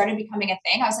started becoming a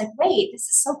thing, I was like, wait, this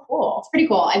is so cool. It's pretty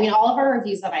cool. I mean, all of our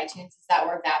reviews on iTunes is that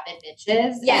we're vapid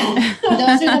bitches. Yeah.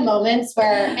 Those are the moments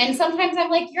where, and sometimes I'm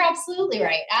like, you're absolutely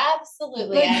right.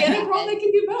 Absolutely. But get a girl that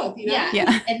can do both, you know?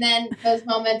 Yeah. And then those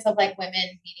moments of like women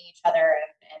meeting each other and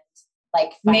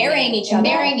like marrying each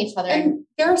other. And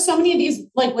there are so many of these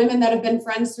like women that have been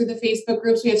friends through the Facebook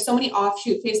groups. We have so many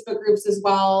offshoot Facebook groups as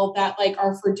well that like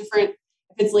are for different,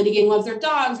 if it's Lady Gang Loves Their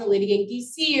Dogs, or Lady Gang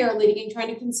DC, or Lady Gang Trying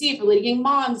to Conceive, or Lady Gang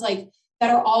Moms, like that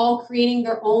are all creating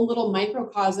their own little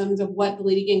microcosms of what the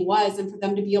Lady Gang was. And for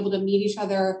them to be able to meet each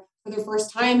other for their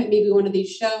first time at maybe one of these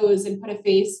shows and put a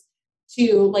face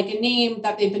to like a name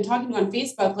that they've been talking to on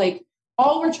Facebook, like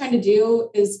all we're trying to do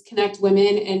is connect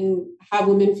women and have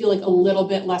women feel like a little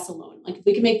bit less alone. Like if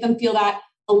we can make them feel that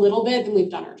a little bit, then we've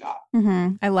done our job.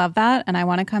 Mm-hmm. I love that. And I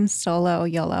want to come solo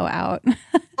YOLO out.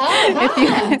 If you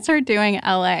guys are doing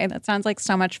LA, that sounds like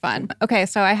so much fun. Okay,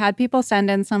 so I had people send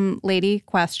in some lady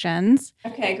questions.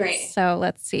 Okay, great. So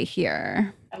let's see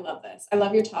here. I love this. I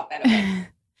love your top, by the way.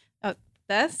 Oh,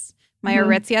 this? My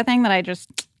Aritzia thing that I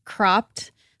just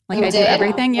cropped. Like You I do did?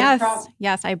 everything. Yeah, Yes.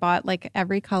 Yes. I bought like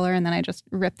every color and then I just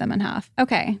ripped them in half.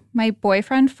 Okay. My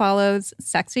boyfriend follows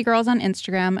sexy girls on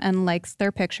Instagram and likes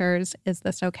their pictures. Is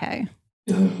this okay?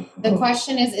 The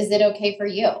question is it okay for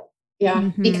you? Yeah.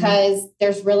 Mhm. Because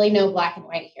there's really no black and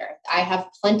white here. I have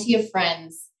plenty of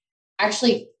friends.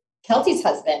 Actually, Kelty's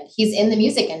husband, he's in the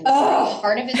music industry.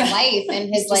 Part of his life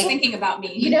and his Just thinking about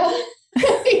me. you know,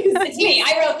 It's me.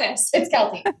 I wrote this. It's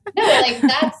Kelty. No, like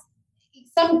that's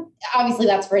obviously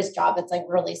that's for his job. It's like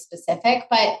really specific,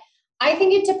 but I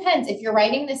think it depends. If you're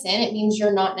writing this in, it means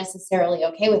you're not necessarily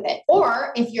okay with it.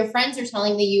 Or if your friends are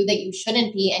telling you that you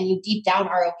shouldn't be and you deep down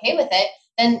are okay with it,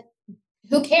 then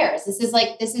who cares? This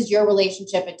is your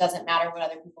relationship. It doesn't matter what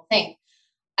other people think.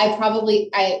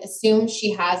 I assume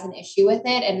she has an issue with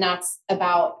it, and that's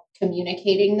about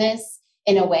communicating this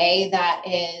in a way that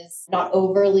is not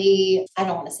overly, I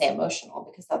don't want to say emotional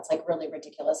because that's like really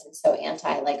ridiculous and so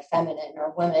anti like feminine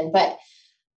or women, but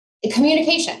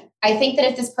communication. I think that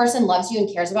if this person loves you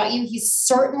and cares about you, he's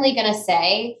certainly going to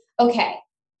say, okay,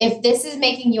 if this is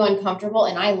making you uncomfortable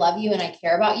and I love you and I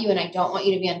care about you and I don't want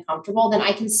you to be uncomfortable, then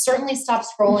I can certainly stop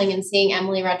scrolling and seeing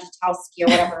Emily Ratajkowski or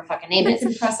whatever her fucking name is.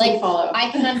 Like, follow. I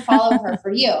can unfollow her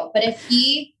for you. But if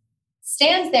he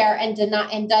stands there and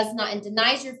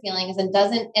denies your feelings and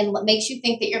makes you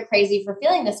think that you're crazy for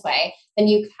feeling this way, then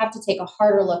you have to take a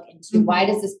harder look into why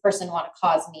does this person want to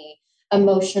cause me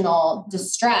emotional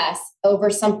distress over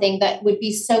something that would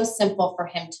be so simple for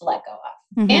him to let go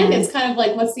of. Mm-hmm. And it's kind of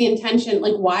like, what's the intention?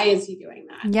 Like, why is he doing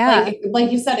that? Yeah.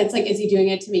 Like you said, it's like, is he doing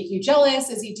it to make you jealous?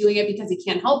 Is he doing it because he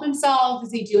can't help himself?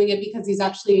 Is he doing it because he's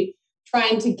actually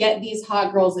trying to get these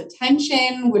hot girls'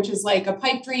 attention, which is like a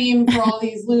pipe dream for all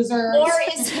these losers? Or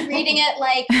is he reading it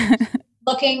like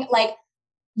looking like,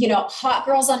 hot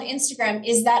girls on Instagram?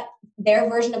 Is that their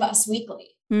version of Us Weekly?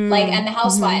 Like, and the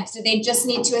Housewives, do they just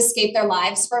need to escape their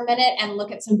lives for a minute and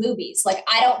look at some boobies? Like,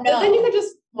 I don't know. But then you could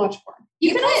just watch porn.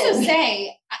 You can also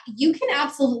say, you can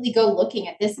absolutely go looking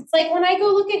at this. It's like when I go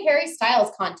look at Harry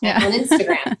Styles content on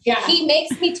Instagram, he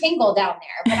makes me tingle down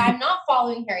there, but I'm not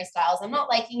following Harry Styles. I'm not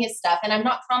liking his stuff. And I'm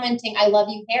not commenting, I love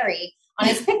you, Harry, on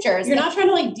his pictures. You're not trying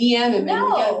to like DM him No.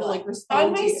 and get him to like respond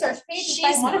On to my you. search page, if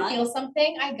I want to feel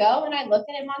something, I go and I look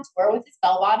at him on tour with his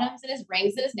bell bottoms and his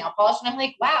rings and his nail polish. And I'm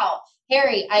like, wow,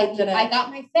 Harry, I got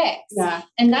my fix. Yeah.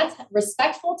 And that's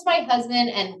respectful to my husband.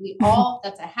 And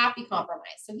that's a happy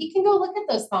compromise. So he can go look at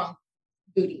those thong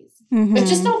booties, but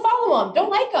just don't follow them. Don't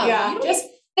like them. Yeah.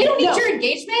 They don't need your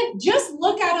engagement. Just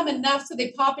look at them enough so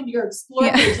they pop into your Explore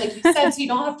page, like you said, so you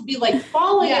don't have to be like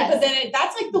following it. But then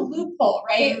that's like the loophole,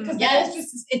 right? Because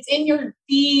it's in your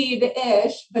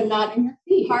feed-ish, but not in your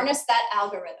feed. Harness that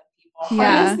algorithm, people.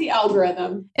 Harness the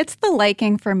algorithm. It's the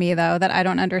liking for me, though, that I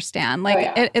don't understand.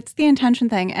 Like, it's the intention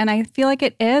thing. And I feel like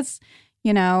it is,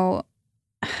 I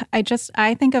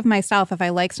think of myself, if I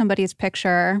like somebody's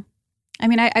picture, I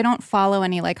mean, I don't follow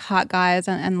any like hot guys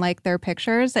and like their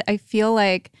pictures. I feel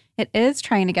like it is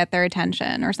trying to get their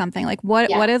attention or something. Like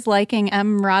what is liking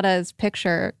M. Rada's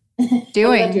picture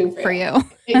doing for you?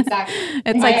 Exactly.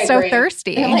 It's like so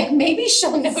thirsty. They're like, maybe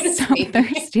she'll notice so me.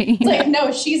 Thirsty. It's like,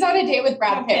 no, she's on a date with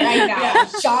Brad Pitt right now.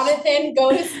 Jonathan,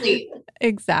 go to sleep.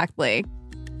 Exactly.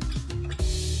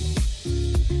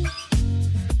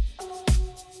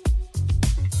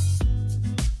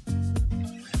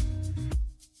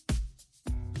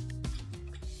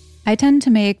 I tend to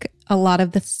make a lot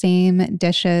of the same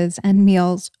dishes and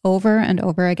meals over and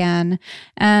over again.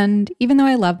 And even though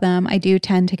I love them, I do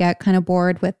tend to get kind of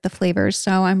bored with the flavors.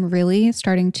 So I'm really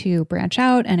starting to branch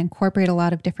out and incorporate a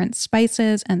lot of different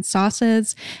spices and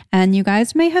sauces. And you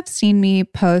guys may have seen me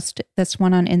post this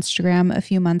one on Instagram a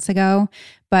few months ago,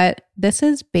 but this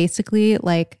is basically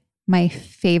like my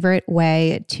favorite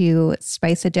way to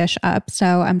spice a dish up.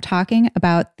 So I'm talking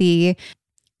about the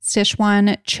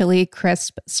Sichuan chili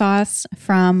crisp sauce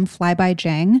from Fly by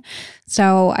Jing.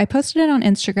 So I posted it on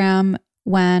Instagram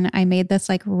when I made this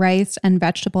like rice and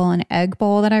vegetable and egg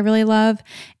bowl that I really love.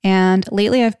 And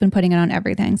lately I've been putting it on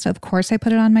everything. So of course I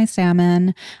put it on my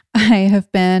salmon. I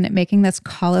have been making this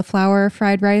cauliflower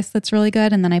fried rice that's really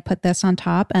good. And then I put this on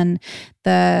top, and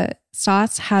the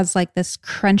sauce has like this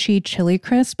crunchy chili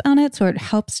crisp on it. So it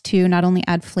helps to not only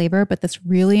add flavor, but this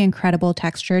really incredible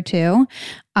texture too.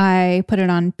 I put it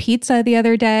on pizza the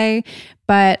other day,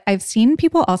 but I've seen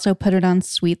people also put it on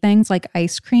sweet things like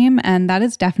ice cream. And that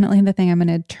is definitely the thing I'm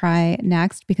going to try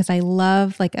next because I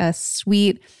love like a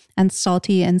sweet and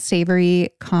salty and savory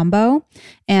combo.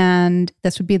 And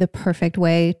this would be the perfect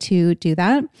way to do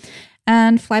that.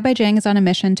 And Fly by Jing is on a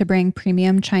mission to bring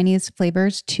premium Chinese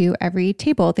flavors to every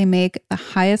table. They make the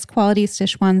highest quality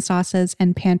Sichuan sauces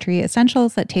and pantry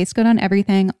essentials that taste good on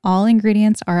everything. All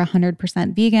ingredients are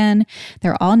 100% vegan.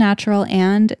 They're all natural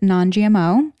and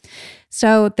non-GMO.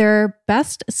 So their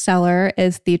best seller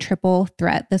is the Triple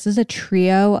Threat. This is a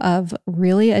trio of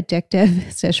really addictive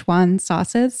Sichuan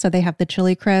sauces. So they have the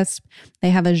chili crisp, they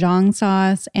have a zhang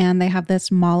sauce, and they have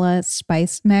this mala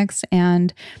spice mix.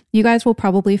 And you guys will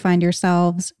probably find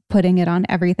yourselves putting it on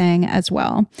everything as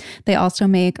well. They also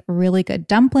make really good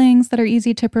dumplings that are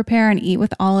easy to prepare and eat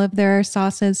with all of their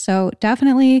sauces. So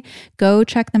definitely go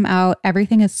check them out.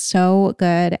 Everything is so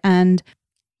good. And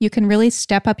you can really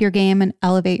step up your game and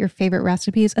elevate your favorite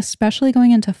recipes, especially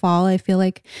going into fall. I feel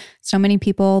like so many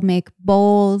people make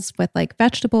bowls with like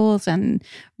vegetables and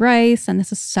rice, and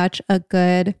this is such a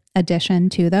good addition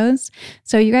to those.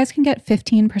 So you guys can get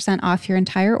 15% off your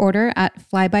entire order at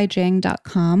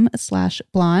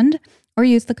flybyjing.com/blonde or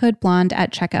use the code blonde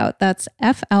at checkout. That's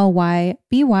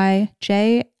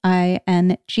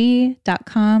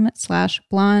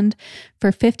FLYBYJING.com/blonde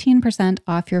for 15%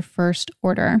 off your first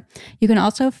order. You can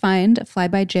also find Fly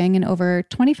by Jing in over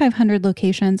 2,500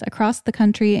 locations across the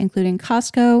country, including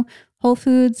Costco, Whole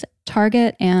Foods,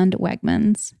 Target, and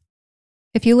Wegmans.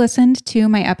 If you listened to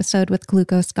my episode with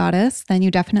Glucose Goddess, then you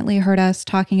definitely heard us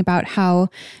talking about how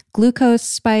glucose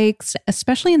spikes,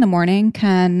 especially in the morning,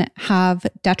 can have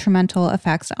detrimental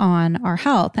effects on our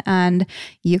health. And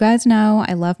you guys know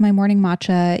I love my morning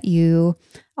matcha. You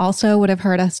also would have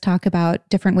heard us talk about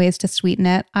different ways to sweeten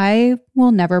it. I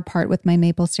will never part with my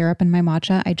maple syrup and my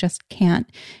matcha. I just can't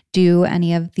do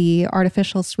any of the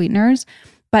artificial sweeteners.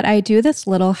 But I do this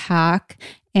little hack,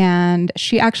 and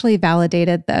she actually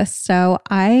validated this. So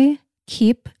I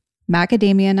keep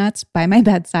macadamia nuts by my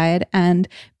bedside, and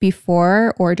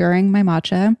before or during my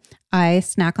matcha, I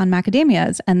snack on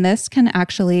macadamias. And this can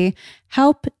actually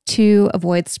help to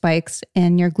avoid spikes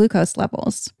in your glucose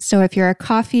levels. So if you're a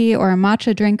coffee or a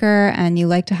matcha drinker and you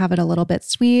like to have it a little bit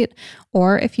sweet,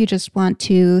 or if you just want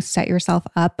to set yourself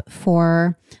up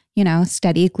for,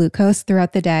 steady glucose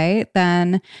throughout the day,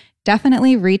 then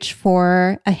definitely reach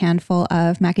for a handful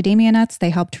of macadamia nuts.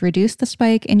 They help to reduce the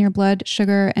spike in your blood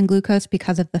sugar and glucose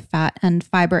because of the fat and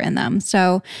fiber in them.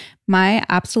 So my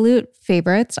absolute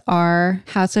favorites are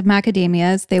House of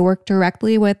Macadamias. They work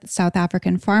directly with South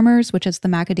African farmers, which is the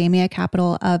macadamia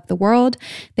capital of the world.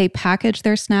 They package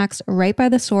their snacks right by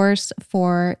the source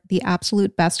for the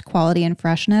absolute best quality and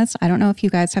freshness. I don't know if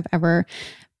you guys have ever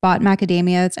bought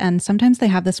macadamias, and sometimes they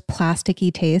have this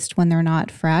plasticky taste when they're not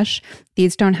fresh.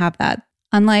 These don't have that.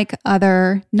 Unlike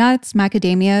other nuts,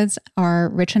 macadamias are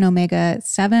rich in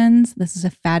omega-7s. This is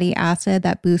a fatty acid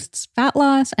that boosts fat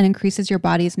loss and increases your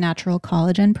body's natural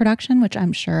collagen production, which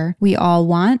I'm sure we all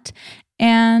want.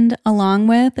 And along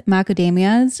with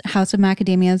macadamias, House of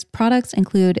Macadamia's products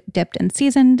include dipped and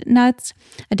seasoned nuts.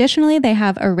 Additionally, they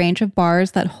have a range of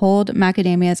bars that hold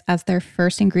macadamias as their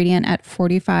first ingredient at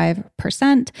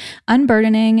 45%,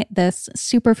 unburdening this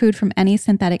superfood from any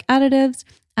synthetic additives,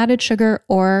 added sugar,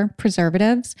 or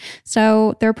preservatives.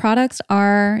 So their products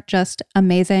are just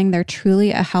amazing. They're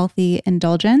truly a healthy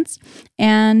indulgence.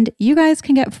 And you guys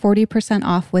can get 40%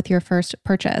 off with your first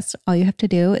purchase. All you have to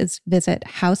do is visit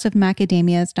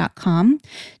houseofmacadamias.com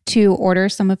to order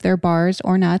some of their bars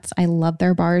or nuts. I love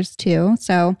their bars too.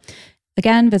 So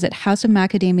again, visit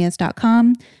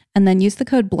houseofmacadamias.com and then use the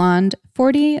code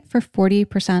BLONDE40 for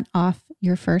 40% off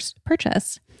your first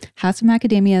purchase.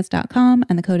 houseofmacadamias.com,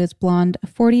 and the code is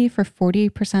BLONDE40 for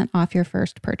 40% off your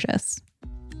first purchase.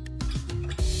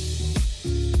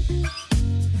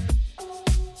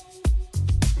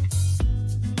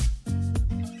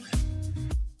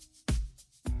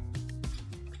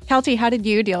 Kelty, how did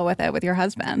you deal with it with your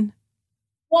husband?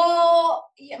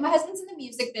 Well, yeah, my husband's in the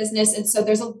music business, and so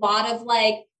there's a lot of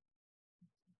like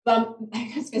I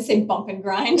was going to say bump and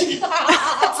grind. It's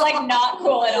like not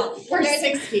cool at all. We're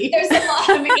 60. There's a lot.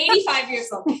 I'm 85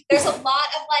 years old. There's a lot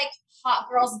of like hot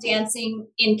girls dancing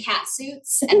in cat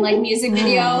suits and like music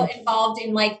video involved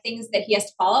in like things that he has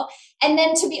to follow. And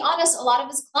then to be honest, a lot of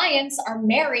his clients are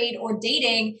married or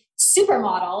dating.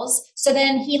 supermodels. So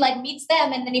then he like meets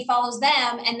them and then he follows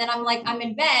them. And then I'm like, I'm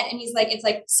in bed and he's like, it's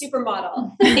like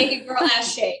supermodel, naked girl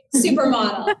ass shape,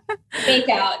 supermodel, fake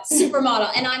out,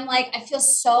 supermodel. And I'm like, I feel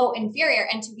so inferior.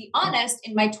 And to be honest,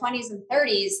 in my 20s and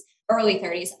 30s, early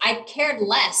 30s, I cared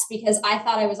less because I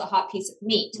thought I was a hot piece of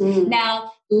meat.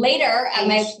 Now later at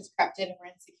my crept in and we're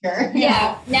insecure.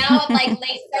 Yeah. Now at like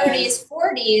late 30s,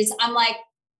 40s, I'm like,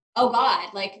 oh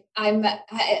God, like I'm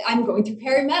going through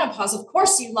perimenopause. Of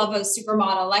course you love a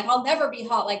supermodel. Like I'll never be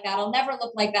hot like that. I'll never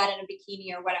look like that in a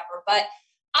bikini or whatever. But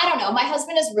I don't know. My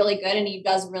husband is really good and he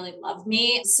does really love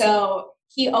me. So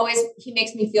he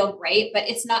makes me feel great, but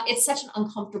it's such an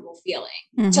uncomfortable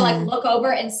feeling to like look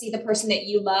over and see the person that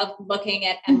you love looking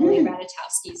at Emily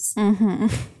Ratajkowski's.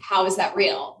 How is that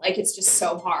real? Like, it's just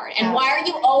so hard. And why are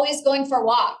you always going for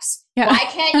walks? Yeah. Why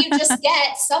can't you just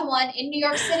get someone in New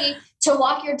York City to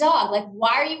walk your dog? Like,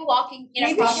 why are you walking in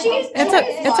a cross?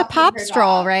 It's a pop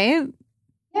stroll, right?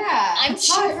 Yeah, I'm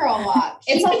hot girl walk.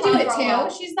 It's she a can do hot it girl too.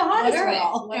 walk. She's the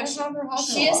hottest girl.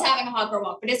 She is having a hot girl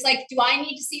walk, but it's like, do I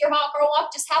need to see your hot girl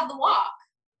walk? Just have the walk.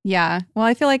 Yeah. Well,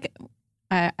 I feel like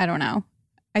I don't know.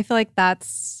 I feel like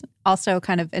that's also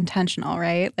kind of intentional,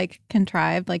 right? Like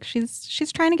contrived. Like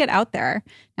she's trying to get out there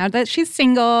now that she's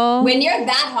single. When you're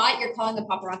that hot, you're calling the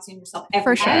paparazzi on yourself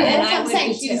every For sure. day. And I'm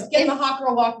saying she's getting the hot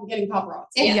girl walk and getting paparazzi.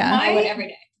 Yeah. I would every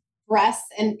day. Breasts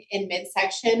in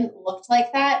midsection looked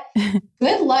like that.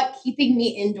 Good luck keeping me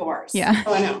indoors. Yeah.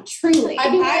 Oh, I know. Truly. I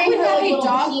would have a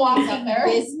dog walking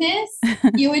business.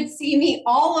 You would see me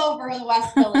all over the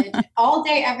West Village all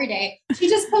day, every day. She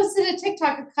just posted a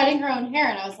TikTok of cutting her own hair.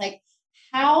 And I was like,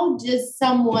 how does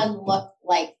someone look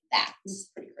like that? It's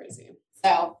pretty crazy.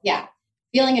 So yeah,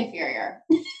 feeling inferior.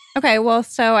 Okay. Well,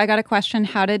 so I got a question.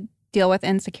 How to deal with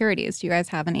insecurities. Do you guys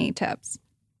have any tips?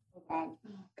 Oh, God.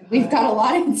 We've got a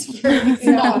lot of insecurities.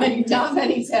 Not many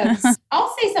tips.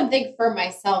 I'll say something for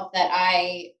myself that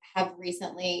I have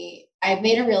recently, I've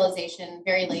made a realization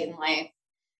very late in life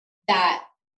that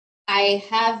I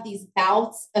have these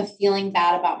bouts of feeling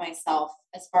bad about myself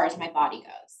as far as my body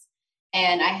goes.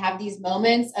 And I have these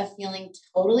moments of feeling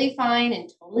totally fine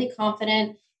and totally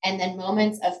confident. And then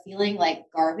moments of feeling like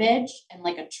garbage and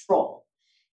like a troll.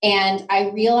 And I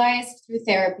realized through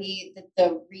therapy that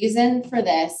the reason for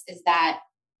this is that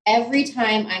every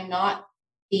time I'm not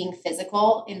being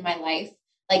physical in my life,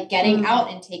 like getting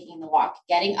out and taking the walk,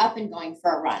 getting up and going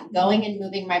for a run, going and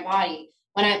moving my body,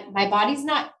 when my body's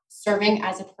not serving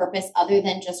as a purpose other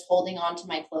than just holding on to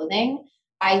my clothing,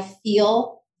 I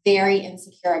feel very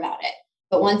insecure about it.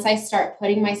 But once I start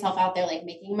putting myself out there, like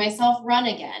making myself run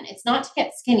again, it's not to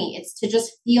get skinny, it's to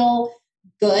just feel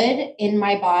good in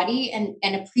my body and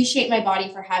appreciate my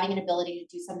body for having an ability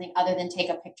to do something other than take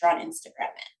a picture on Instagram.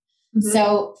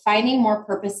 So finding more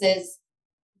purposes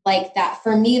like that,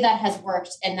 for me, that has worked.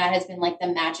 And that has been like the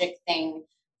magic thing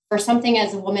for something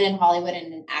as a woman in Hollywood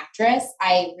and an actress.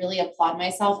 I really applaud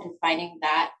myself in finding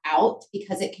that out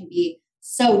because it can be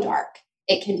so dark.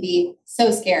 It can be so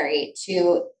scary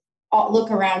to look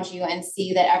around you and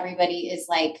see that everybody is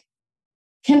like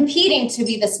competing to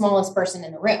be the smallest person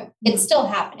in the room. It's still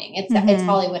happening. It's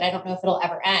Hollywood. I don't know if it'll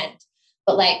ever end,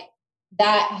 but like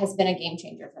that has been a game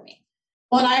changer for me.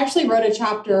 Well, and I actually wrote a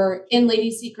chapter in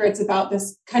Lady Secrets about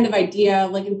this kind of idea,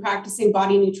 like in practicing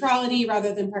body neutrality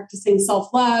rather than practicing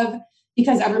self-love,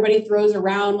 because everybody throws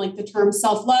around like the term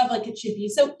self-love, like it should be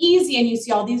so easy. And you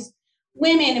see all these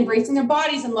women embracing their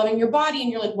bodies and loving your body. And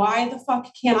you're like, why the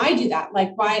fuck can't I do that?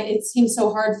 Like why it seems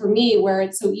so hard for me where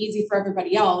it's so easy for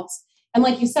everybody else. And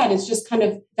like you said, it's just kind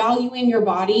of valuing your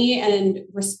body and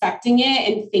respecting it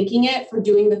and thanking it for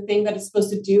doing the thing that it's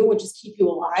supposed to do, which is keep you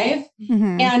alive.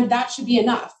 And that should be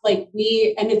enough. Like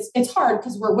and it's hard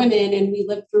because we're women and we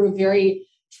lived through a very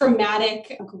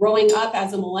traumatic growing up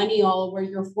as a millennial where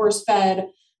you're force-fed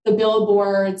the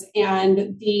billboards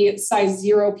and the size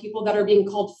 0 people that are being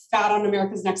called fat on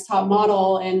America's Next Top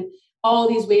Model and all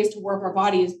these ways to work our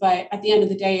bodies. But at the end of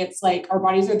the day, it's like our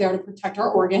bodies are there to protect our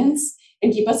organs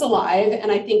and keep us alive.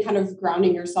 And I think kind of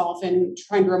grounding yourself and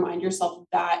trying to remind yourself of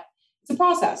that, it's a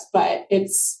process, but it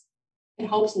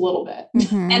helps a little bit.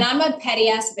 And I'm a petty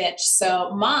ass bitch.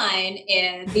 So mine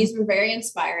is, these were very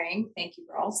inspiring. Thank you,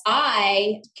 girls.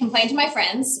 I complained to my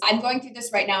friends. I'm going through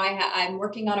this right now. I'm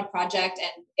working on a project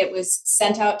and it was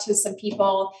sent out to some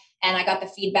people and I got the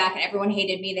feedback and everyone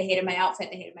hated me. They hated my outfit.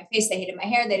 They hated my face. They hated my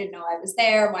hair. They didn't know I was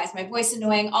there. Why is my voice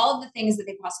annoying? All of the things that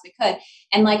they possibly could.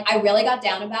 And like, I really got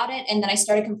down about it. And then I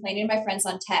started complaining to my friends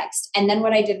on text. And then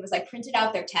what I did was I printed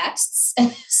out their texts.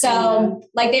 So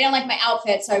like, they didn't like my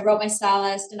outfit. So I wrote my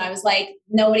stylist and I was like,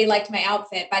 nobody liked my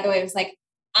outfit. By the way, it was like,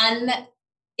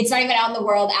 it's not even out in the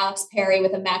world, Alex Perry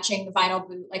with a matching vinyl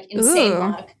boot, like insane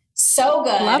look. So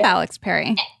good. Love Alex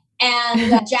Perry.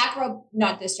 And the Jack,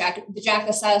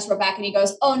 the stylist wrote back and he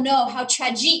goes, "Oh no, how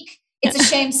tragique. It's a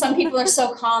shame some people are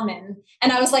so common."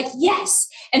 And I was like, yes.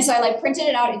 And so I like printed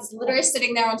it out. It's literally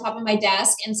sitting there on top of my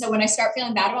desk. And so when I start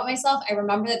feeling bad about myself, I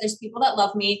remember that there's people that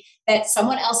love me, that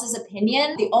someone else's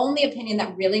opinion, the only opinion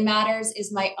that really matters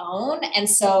is my own. And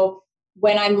so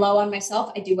when I'm low on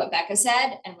myself, I do what Becca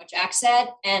said and what Jack said.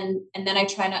 And then I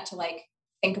try not to like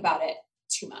think about it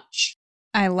too much.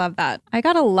 I love that. I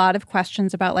got a lot of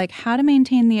questions about like how to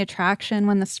maintain the attraction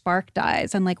when the spark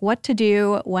dies and like what to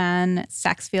do when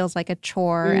sex feels like a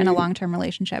chore in a long-term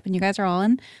relationship. And you guys are all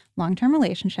in long-term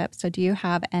relationships. So do you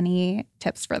have any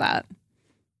tips for that?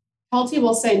 Kelty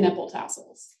will say nipple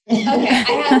tassels. Okay.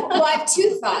 I have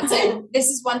two thoughts. And this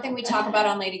is one thing we talk about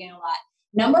on Lady Gang a lot.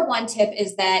 Number one tip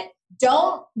is that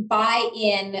don't buy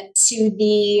in to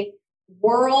the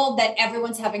world that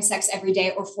everyone's having sex every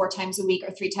day or 4 times a week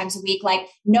or 3 times a week. Like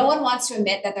no one wants to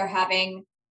admit that they're having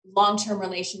long-term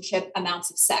relationship amounts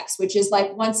of sex, which is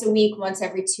like once a week, once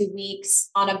every 2 weeks,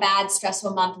 on a bad,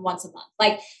 stressful month, once a month.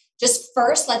 Like just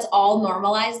first, let's all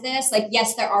normalize this. Like,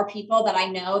 yes, there are people that I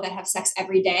know that have sex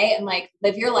every day and like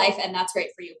live your life and that's great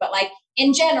for you. But like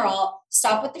in general,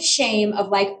 stop with the shame of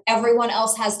like everyone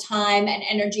else has time and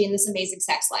energy in this amazing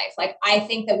sex life. Like I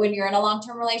think that when you're in a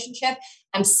long-term relationship,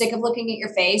 I'm sick of looking at your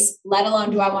face, let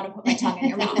alone do I want to put my tongue in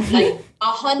your mouth, like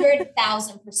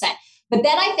 100,000%. But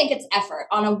then I think it's effort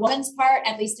on a woman's part,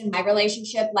 at least in my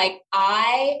relationship. Like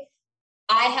I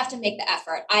have to make the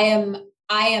effort. I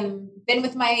am been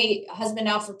with my husband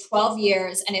now for 12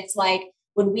 years. And it's like,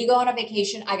 when we go on a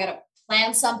vacation, I got to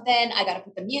plan something. I got to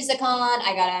put the music on.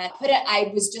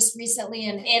 I was just recently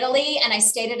in Italy and I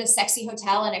stayed at a sexy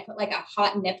hotel and I put like a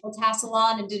hot nipple tassel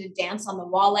on and did a dance on the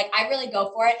wall. Like I really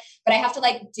go for it, but I have to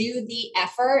like do the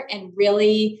effort and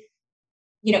really,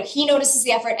 you know, he notices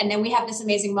the effort and then we have this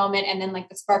amazing moment and then like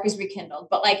the spark is rekindled.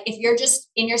 But like, if you're just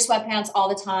in your sweatpants all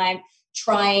the time,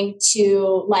 trying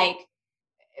to like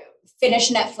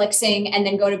finish Netflixing and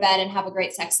then go to bed and have a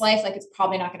great sex life, like it's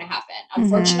probably not going to happen.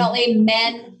 Unfortunately,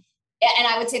 men, and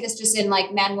I would say this just in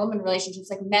like man-woman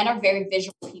relationships, like men are very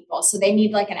visual people. So they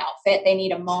need like an outfit. They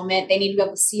need a moment. They need to be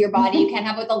able to see your body. You can't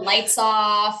have it with the lights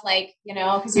off, like, you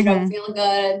know, because you don't feel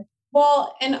good.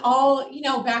 Well, and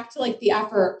back to like the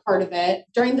effort part of it.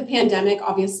 During the pandemic,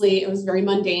 obviously it was very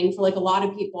mundane for like a lot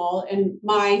of people. And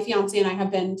my fiance and I have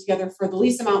been together for the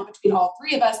least amount between all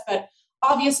 3 of us, but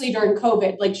obviously during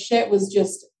COVID, like shit was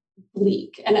just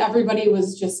bleak and everybody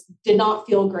did not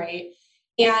feel great.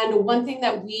 And one thing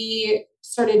that we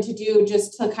started to do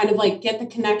just to kind of like get the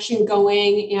connection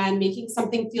going and making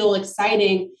something feel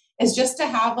exciting is just to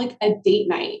have like a date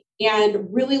night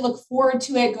and really look forward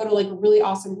to it, go to like a really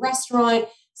awesome restaurant,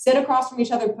 sit across from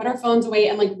each other, put our phones away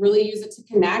and like really use it to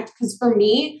connect. Because for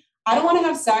me, I don't want to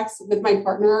have sex with my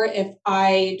partner if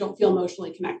I don't feel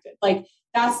emotionally connected. Like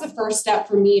that's the first step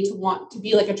for me to want to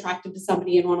be like attracted to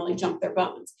somebody and want to like jump their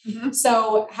bones.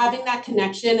 So having that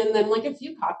connection and then like a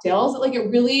few cocktails, like it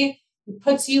really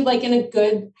puts you like in a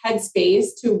good headspace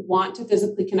to want to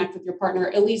physically connect with your partner,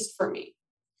 at least for me.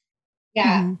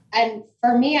 Yeah. And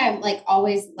for me, I'm like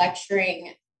always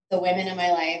lecturing the women in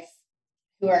my life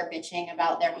who are bitching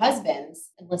about their husbands.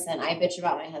 And listen, I bitch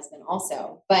about my husband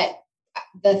also, but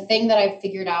the thing that I've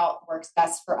figured out works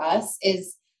best for us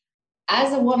is,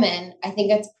 as a woman, I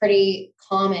think it's pretty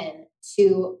common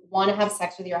to want to have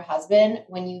sex with your husband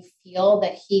when you feel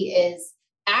that he is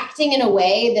acting in a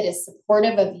way that is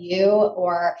supportive of you,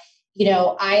 or, you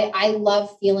know, I love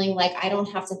feeling like I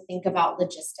don't have to think about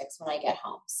logistics when I get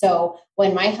home. So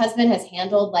when my husband has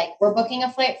handled, like, we're booking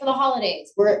a flight for the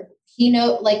holidays,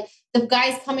 like the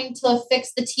guy's coming to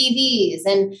fix the TVs,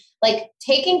 and like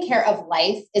taking care of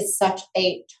life is such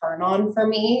a turn on for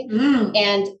me.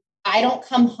 And I don't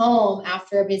come home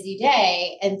after a busy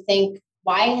day and think,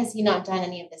 why has he not done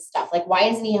any of this stuff? Like, why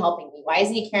isn't he helping me? Why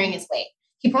isn't he carrying his weight?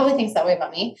 He probably thinks that way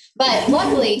about me, but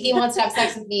luckily he wants to have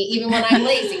sex with me even when I'm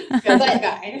lazy. But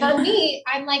for me,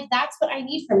 I'm like, that's what I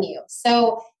need from you.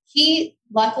 So he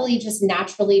luckily just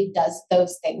naturally does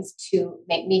those things to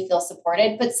make me feel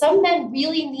supported. But some men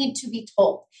really need to be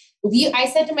told.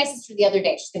 I said to my sister the other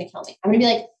day, she's going to kill me. I'm going to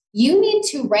be like, you need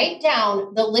to write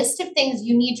down the list of things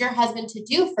you need your husband to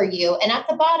do for you. And at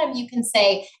the bottom, you can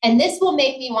say, and this will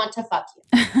make me want to fuck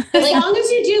you. As long as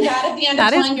you do that at the end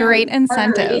that of telling is great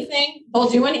incentive. Anything, they'll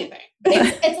do anything.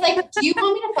 It's like, do you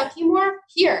want me to fuck you more?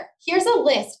 Here's a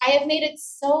list. I have made it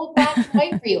so black and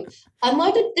white for you.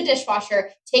 Unload the dishwasher,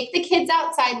 take the kids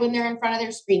outside when they're in front of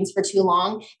their screens for too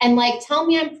long, and like, tell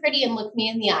me I'm pretty and look me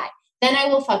in the eye. then I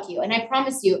will fuck you. And I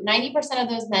promise you, 90% of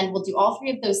those men will do all three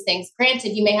of those things. Granted,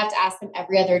 you may have to ask them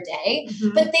every other day,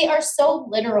 but they are so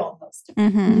literal most of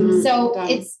the time. So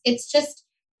it's just,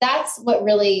 that's what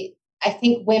really, I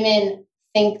think women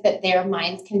think that their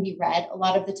minds can be read a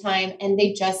lot of the time, and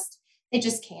they just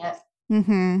can't.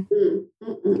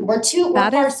 We're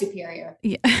far superior.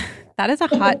 Yeah, that is a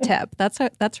hot tip.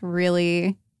 That's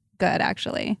really good,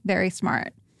 actually. Very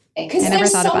smart. Because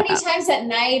there's so many times at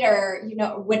night, or, you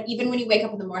know, even when you wake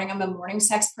up in the morning, I'm a morning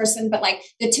sex person, but like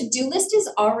the to-do list is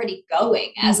already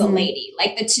going as a lady.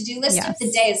 Like the to-do list of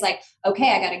the day is like,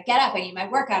 okay, I got to get up. I need my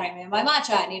workoout. I need my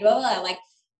matcha. I need blah, blah, blah. Like,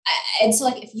 and so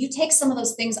like, if you take some of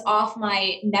those things off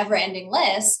my never ending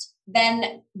list,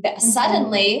 then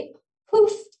suddenly,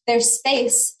 poof, there's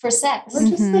space for sex. We're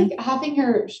just like having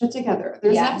your shit together.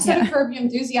 There's an episode of Curb Your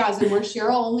Enthusiasm where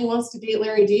Cheryl only wants to date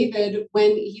Larry David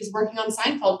when he's working on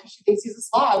Seinfeld because she thinks he's a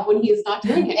slob when he is not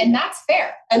doing it. And that's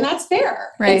fair.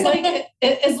 Right. It's like,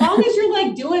 as long as you're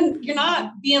like you're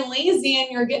not being lazy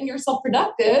and you're getting yourself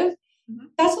productive,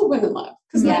 that's what women love,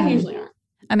 because men usually aren't.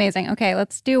 Amazing. Okay,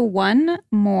 let's do one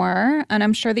more. And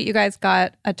I'm sure that you guys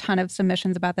got a ton of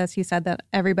submissions about this. You said that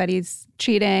everybody's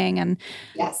cheating. And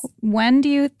when do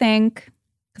you think,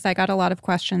 because I got a lot of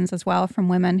questions as well from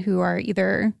women who are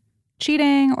either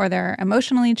cheating or they're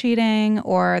emotionally cheating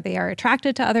or they are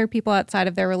attracted to other people outside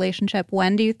of their relationship.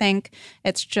 When do you think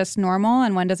it's just normal?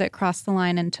 And when does it cross the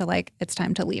line into like, it's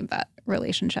time to leave that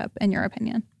relationship, in your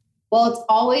opinion? Well, it's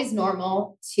always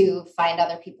normal to find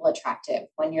other people attractive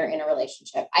when you're in a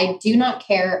relationship. I do not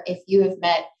care if you have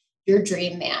met your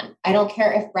dream man. I don't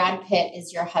care if Brad Pitt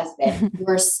is your husband. You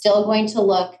are still going to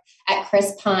look at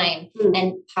Chris Pine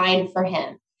and pine for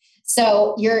him.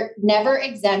 So you're never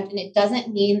exempt, and it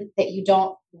doesn't mean that you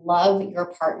don't love your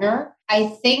partner. I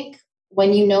think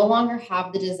when you no longer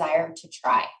have the desire to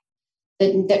try,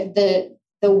 the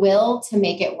will to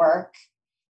make it work,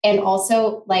 and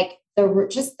also like the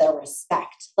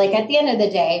respect. Like at the end of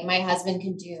the day, my husband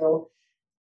can do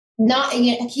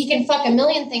he can fuck a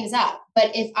million things up.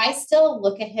 But if I still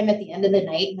look at him at the end of the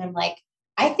night and I'm like,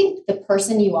 I think the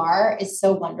person you are is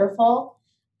so wonderful.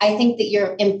 I think that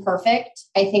you're imperfect.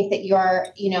 I think that you're,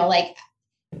 like,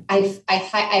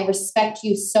 I respect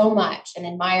you so much and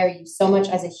admire you so much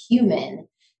as a human,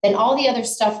 then all the other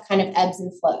stuff kind of ebbs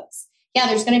and flows. Yeah,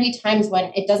 there's going to be times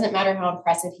when it doesn't matter how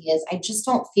impressive he is. I just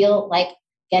don't feel like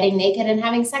getting naked and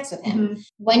having sex with him.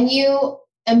 When you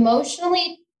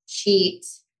emotionally cheat,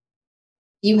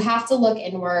 you have to look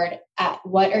inward at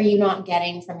what are you not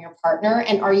getting from your partner?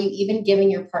 And are you even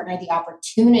giving your partner the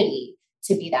opportunity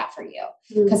to be that for you?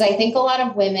 Because I think a lot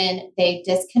of women, they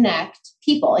disconnect,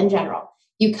 people in general.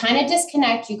 You kind of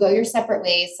disconnect, you go your separate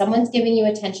ways. Someone's giving you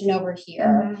attention over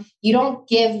here. You don't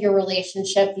give your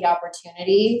relationship the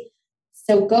opportunity.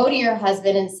 So go to your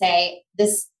husband and say,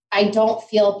 I don't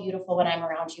feel beautiful when I'm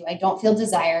around you. I don't feel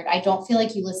desired. I don't feel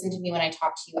like you listen to me when I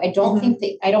talk to you. I don't think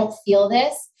that I don't feel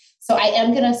this. So I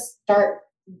am going to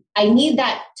I need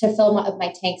that to fill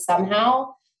my tank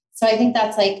somehow. So I think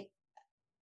that's like,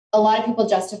 a lot of people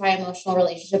justify emotional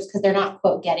relationships because they're not,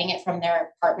 quote, getting it from their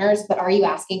partners, but are you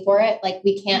asking for it? Like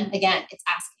we can't, again, it's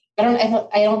asking.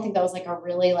 I don't think that was like a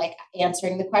really like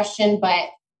answering the question, but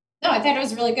no, I thought it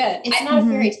was really good. It's not a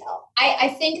fairy tale. I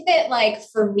think that like,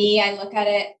 for me, I look at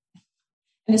it,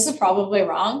 and this is probably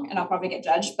wrong and I'll probably get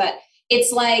judged, but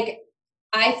it's like,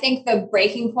 I think the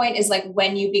breaking point is like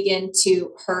when you begin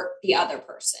to hurt the other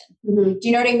person. Do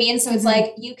you know what I mean? So it's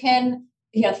like, you can,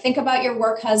 think about your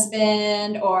work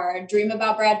husband or dream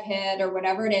about Brad Pitt or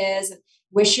whatever it is.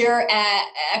 Wish your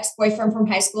ex-boyfriend from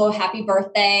high school happy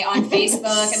birthday on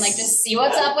Facebook and like just see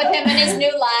what's up with him in his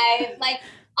new life. Like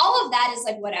all of that is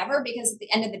like whatever, because at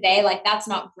the end of the day, like that's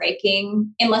not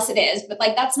breaking, unless it is, but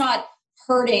like that's not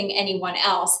hurting anyone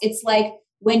else. It's like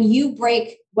when you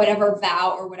break whatever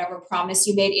vow or whatever promise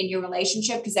you made in your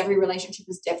relationship, because every relationship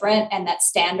is different, and that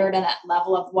standard and that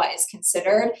level of what is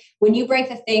considered, when you break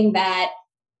the thing that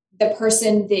the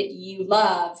person that you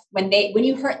love, when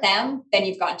you hurt them, then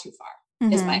you've gone too far,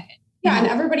 is my opinion. Yeah. And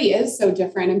everybody is so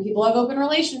different, and people have open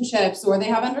relationships, or they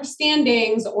have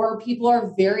understandings, or people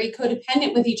are very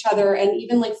codependent with each other. And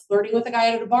even like flirting with a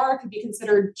guy at a bar could be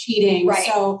considered cheating. Right.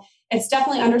 So it's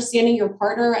definitely understanding your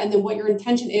partner and then what your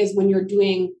intention is when you're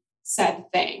doing said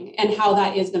thing and how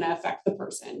that is going to affect the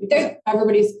person. Because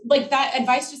everybody's like, that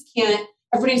advice just can't,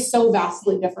 everybody's so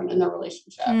vastly different in their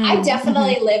relationship. I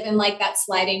definitely live in like that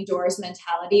sliding doors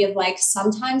mentality of like,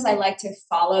 sometimes I like to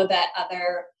follow that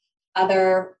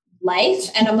other life.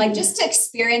 And I'm like, just to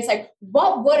experience like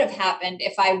what would have happened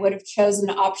if I would have chosen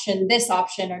this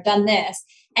option or done this.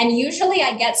 And usually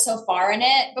I get so far in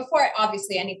it before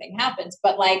obviously anything happens,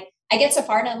 but like I get so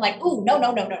far and I'm like, oh, no.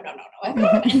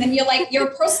 And then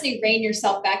you're personally rein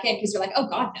yourself back in because you're like, oh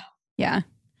God, no. Yeah.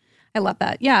 I love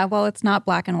that. Yeah. Well, it's not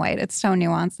black and white. It's so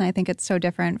nuanced. And I think it's so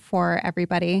different for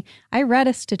everybody. I read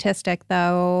a statistic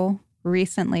though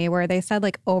recently where they said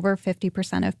like over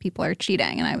 50% of people are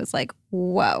cheating. And I was like,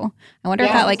 whoa. I wonder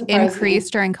if that like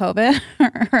increased during COVID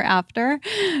or after.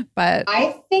 But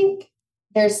I think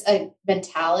there's a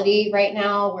mentality right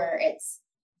now where it's,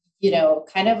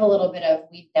 kind of a little bit of,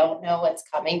 we don't know what's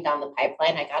coming down the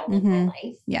pipeline. I got to live my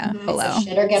life. Yeah. So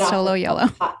shit or get solo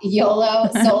off YOLO.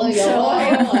 Solo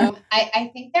YOLO. I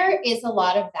think there is a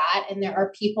lot of that. And there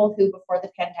are people who before the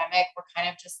pandemic were kind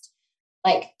of just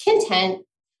like content,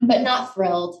 but not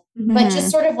thrilled, but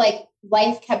just sort of like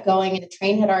life kept going and the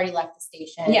train had already left the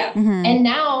station. Yeah. And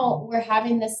now we're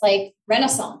having this like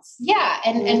renaissance. Yeah.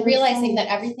 And realizing that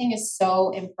everything is so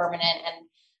impermanent and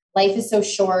life is so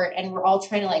short and we're all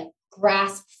trying to like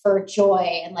grasp for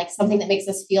joy and like something that makes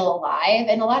us feel alive.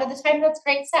 And a lot of the time that's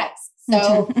great sex.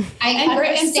 So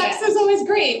and sex is always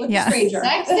great with a stranger.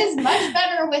 Sex is much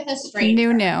better with a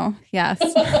stranger. New. Yes.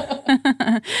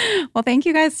 Well, thank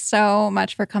you guys so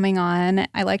much for coming on.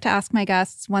 I like to ask my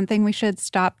guests one thing we should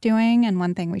stop doing and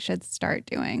one thing we should start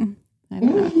doing. I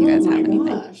don't know if you guys have anything.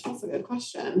 Gosh, that's a good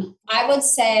question. I would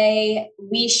say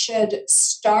we should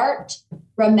start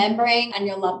remembering, and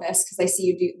you'll love this because I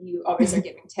see you always are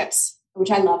giving tips, which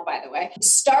I love, by the way.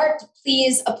 Start,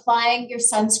 please, applying your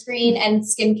sunscreen and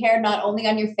skincare, not only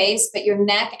on your face, but your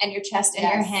neck and your chest and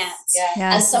your hands.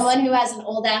 Yes. As someone who has an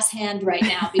old ass hand right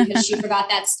now because she forgot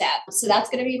that step. So that's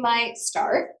going to be my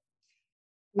start.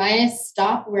 Mine is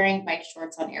stop wearing bike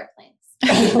shorts on airplanes.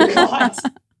 Oh, God.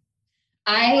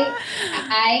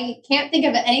 I can't think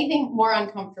of anything more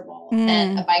uncomfortable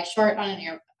than a bike short on an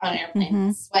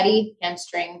airplane. Sweaty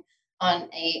hamstring on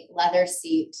a leather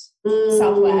seat,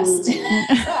 Southwest.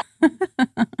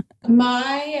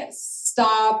 My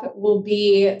stop will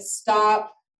be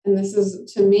and this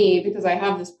is to me because I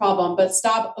have this problem, but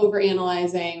stop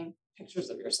overanalyzing pictures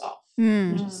of yourself.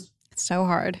 So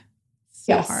hard.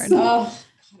 So hard. Oh,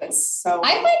 it's so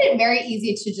I find it very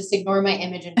easy to just ignore my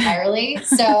image entirely.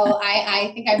 So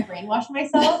I think I've brainwashed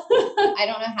myself. I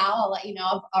don't know how. I'll let you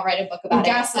know. I'll write a book about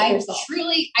it.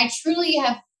 I truly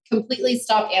have completely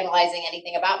stopped analyzing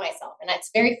anything about myself. And that's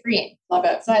very freeing. Love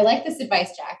it. So I like this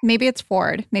advice, Jack. Maybe it's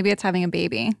Ford. Maybe it's having a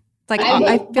baby. It's like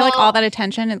I feel like all that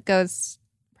attention, it goes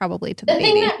probably to the baby.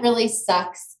 The thing that really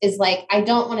sucks is like, I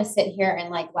don't want to sit here and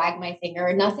like wag my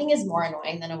finger. Nothing is more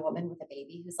annoying than a woman with a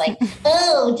baby who's like,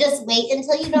 oh, just wait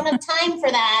until you don't have time for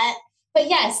that. But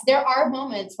yes, there are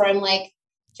moments where I'm like,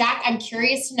 Jack, I'm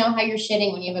curious to know how you're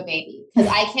shitting when you have a baby.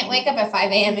 Because I can't wake up at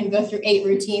 5 a.m. and go through 8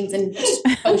 routines and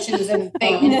potions and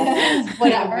things,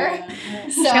 whatever.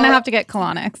 So going to have to get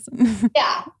colonics.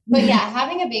 Yeah. But yeah,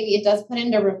 having a baby, it does put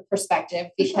into perspective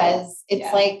because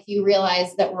it's like you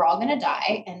realize that we're all going to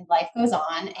die and life goes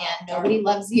on and nobody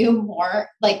loves you more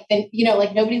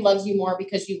nobody loves you more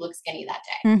because you look skinny that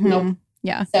day. Nope.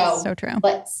 Yeah. So true.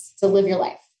 So live your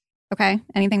life. Okay.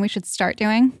 Anything we should start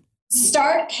doing?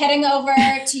 Start heading over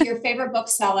to your favorite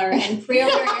bookseller and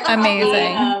pre-order your copy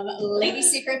of Lady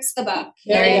Secrets, the book.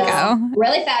 There you go.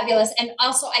 Really fabulous. And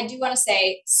also, I do want to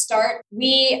say,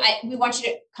 we want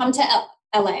you to come to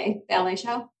LA, the LA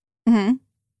show.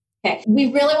 Okay. We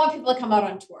really want people to come out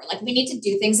on tour. Like we need to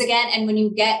do things again. And when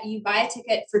you buy a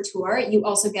ticket for tour, you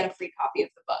also get a free copy of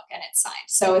the book and it's signed.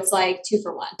 So it's like 2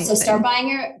 for 1. So start buying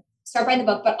the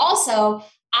book, but also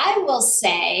I will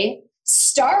say,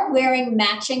 start wearing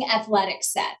matching athletic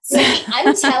sets.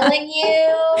 I'm telling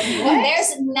you,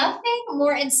 there's nothing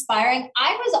more inspiring.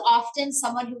 I was often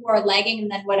someone who wore a legging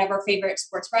and then whatever favorite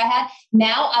sports bra I had.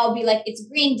 Now I'll be like, it's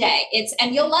Green Day.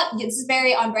 And you'll love, this is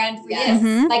very on brand for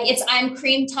you. Like I'm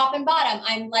cream top and bottom.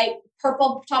 I'm like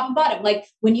purple top and bottom. Like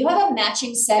when you have a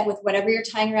matching set with whatever you're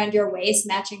tying around your waist,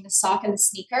 matching the sock and the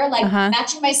sneaker, like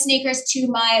matching my sneakers to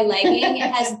my legging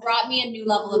has brought me a new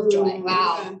level of joy.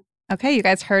 Wow. Okay, you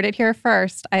guys heard it here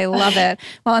first. I love it.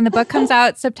 Well, and the book comes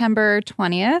out September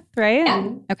 20th, right?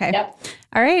 Yeah. Okay. Yep.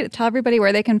 All right. Tell everybody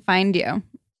where they can find you.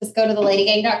 Just go to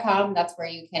theladygang.com. That's where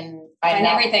you can find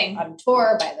everything on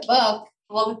tour, buy the book,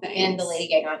 all the things. And The Lady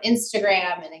Gang on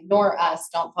Instagram. And ignore us.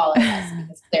 Don't follow us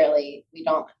because clearly we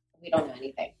don't know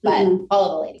anything. But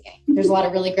follow The Lady Gang. There's a lot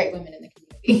of really great women in the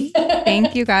community.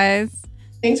 Thank you guys.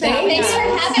 Thanks for having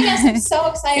us. I'm so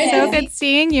excited. So good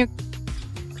seeing you.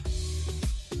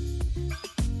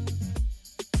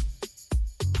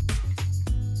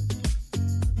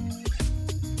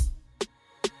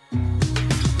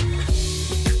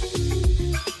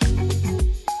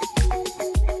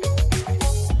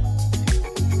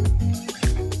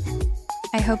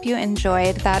 hope you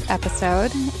enjoyed that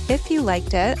episode. If you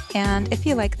liked it, and if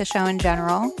you like the show in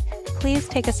general, please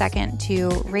take a second to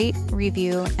rate,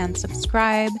 review, and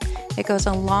subscribe. It goes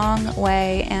a long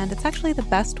way, and it's actually the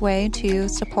best way to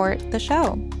support the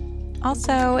show.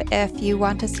 Also, if you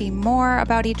want to see more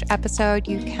about each episode,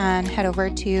 you can head over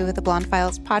to the Blonde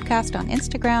Files podcast on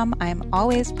Instagram. I'm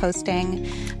always posting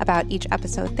about each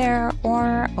episode there,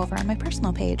 or over on my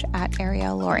personal page at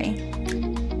Ariel Laurie.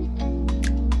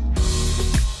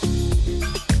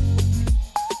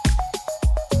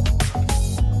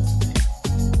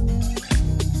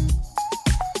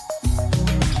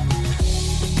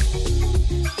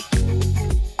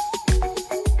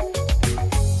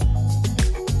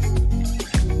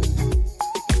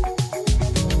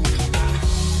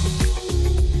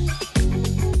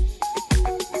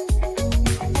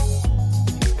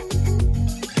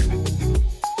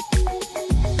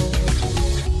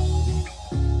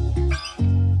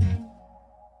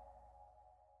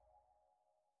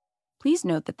 Please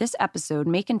note that this episode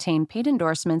may contain paid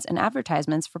endorsements and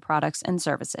advertisements for products and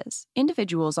services.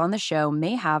 Individuals on the show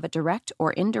may have a direct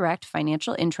or indirect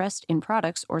financial interest in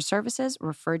products or services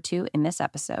referred to in this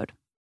episode.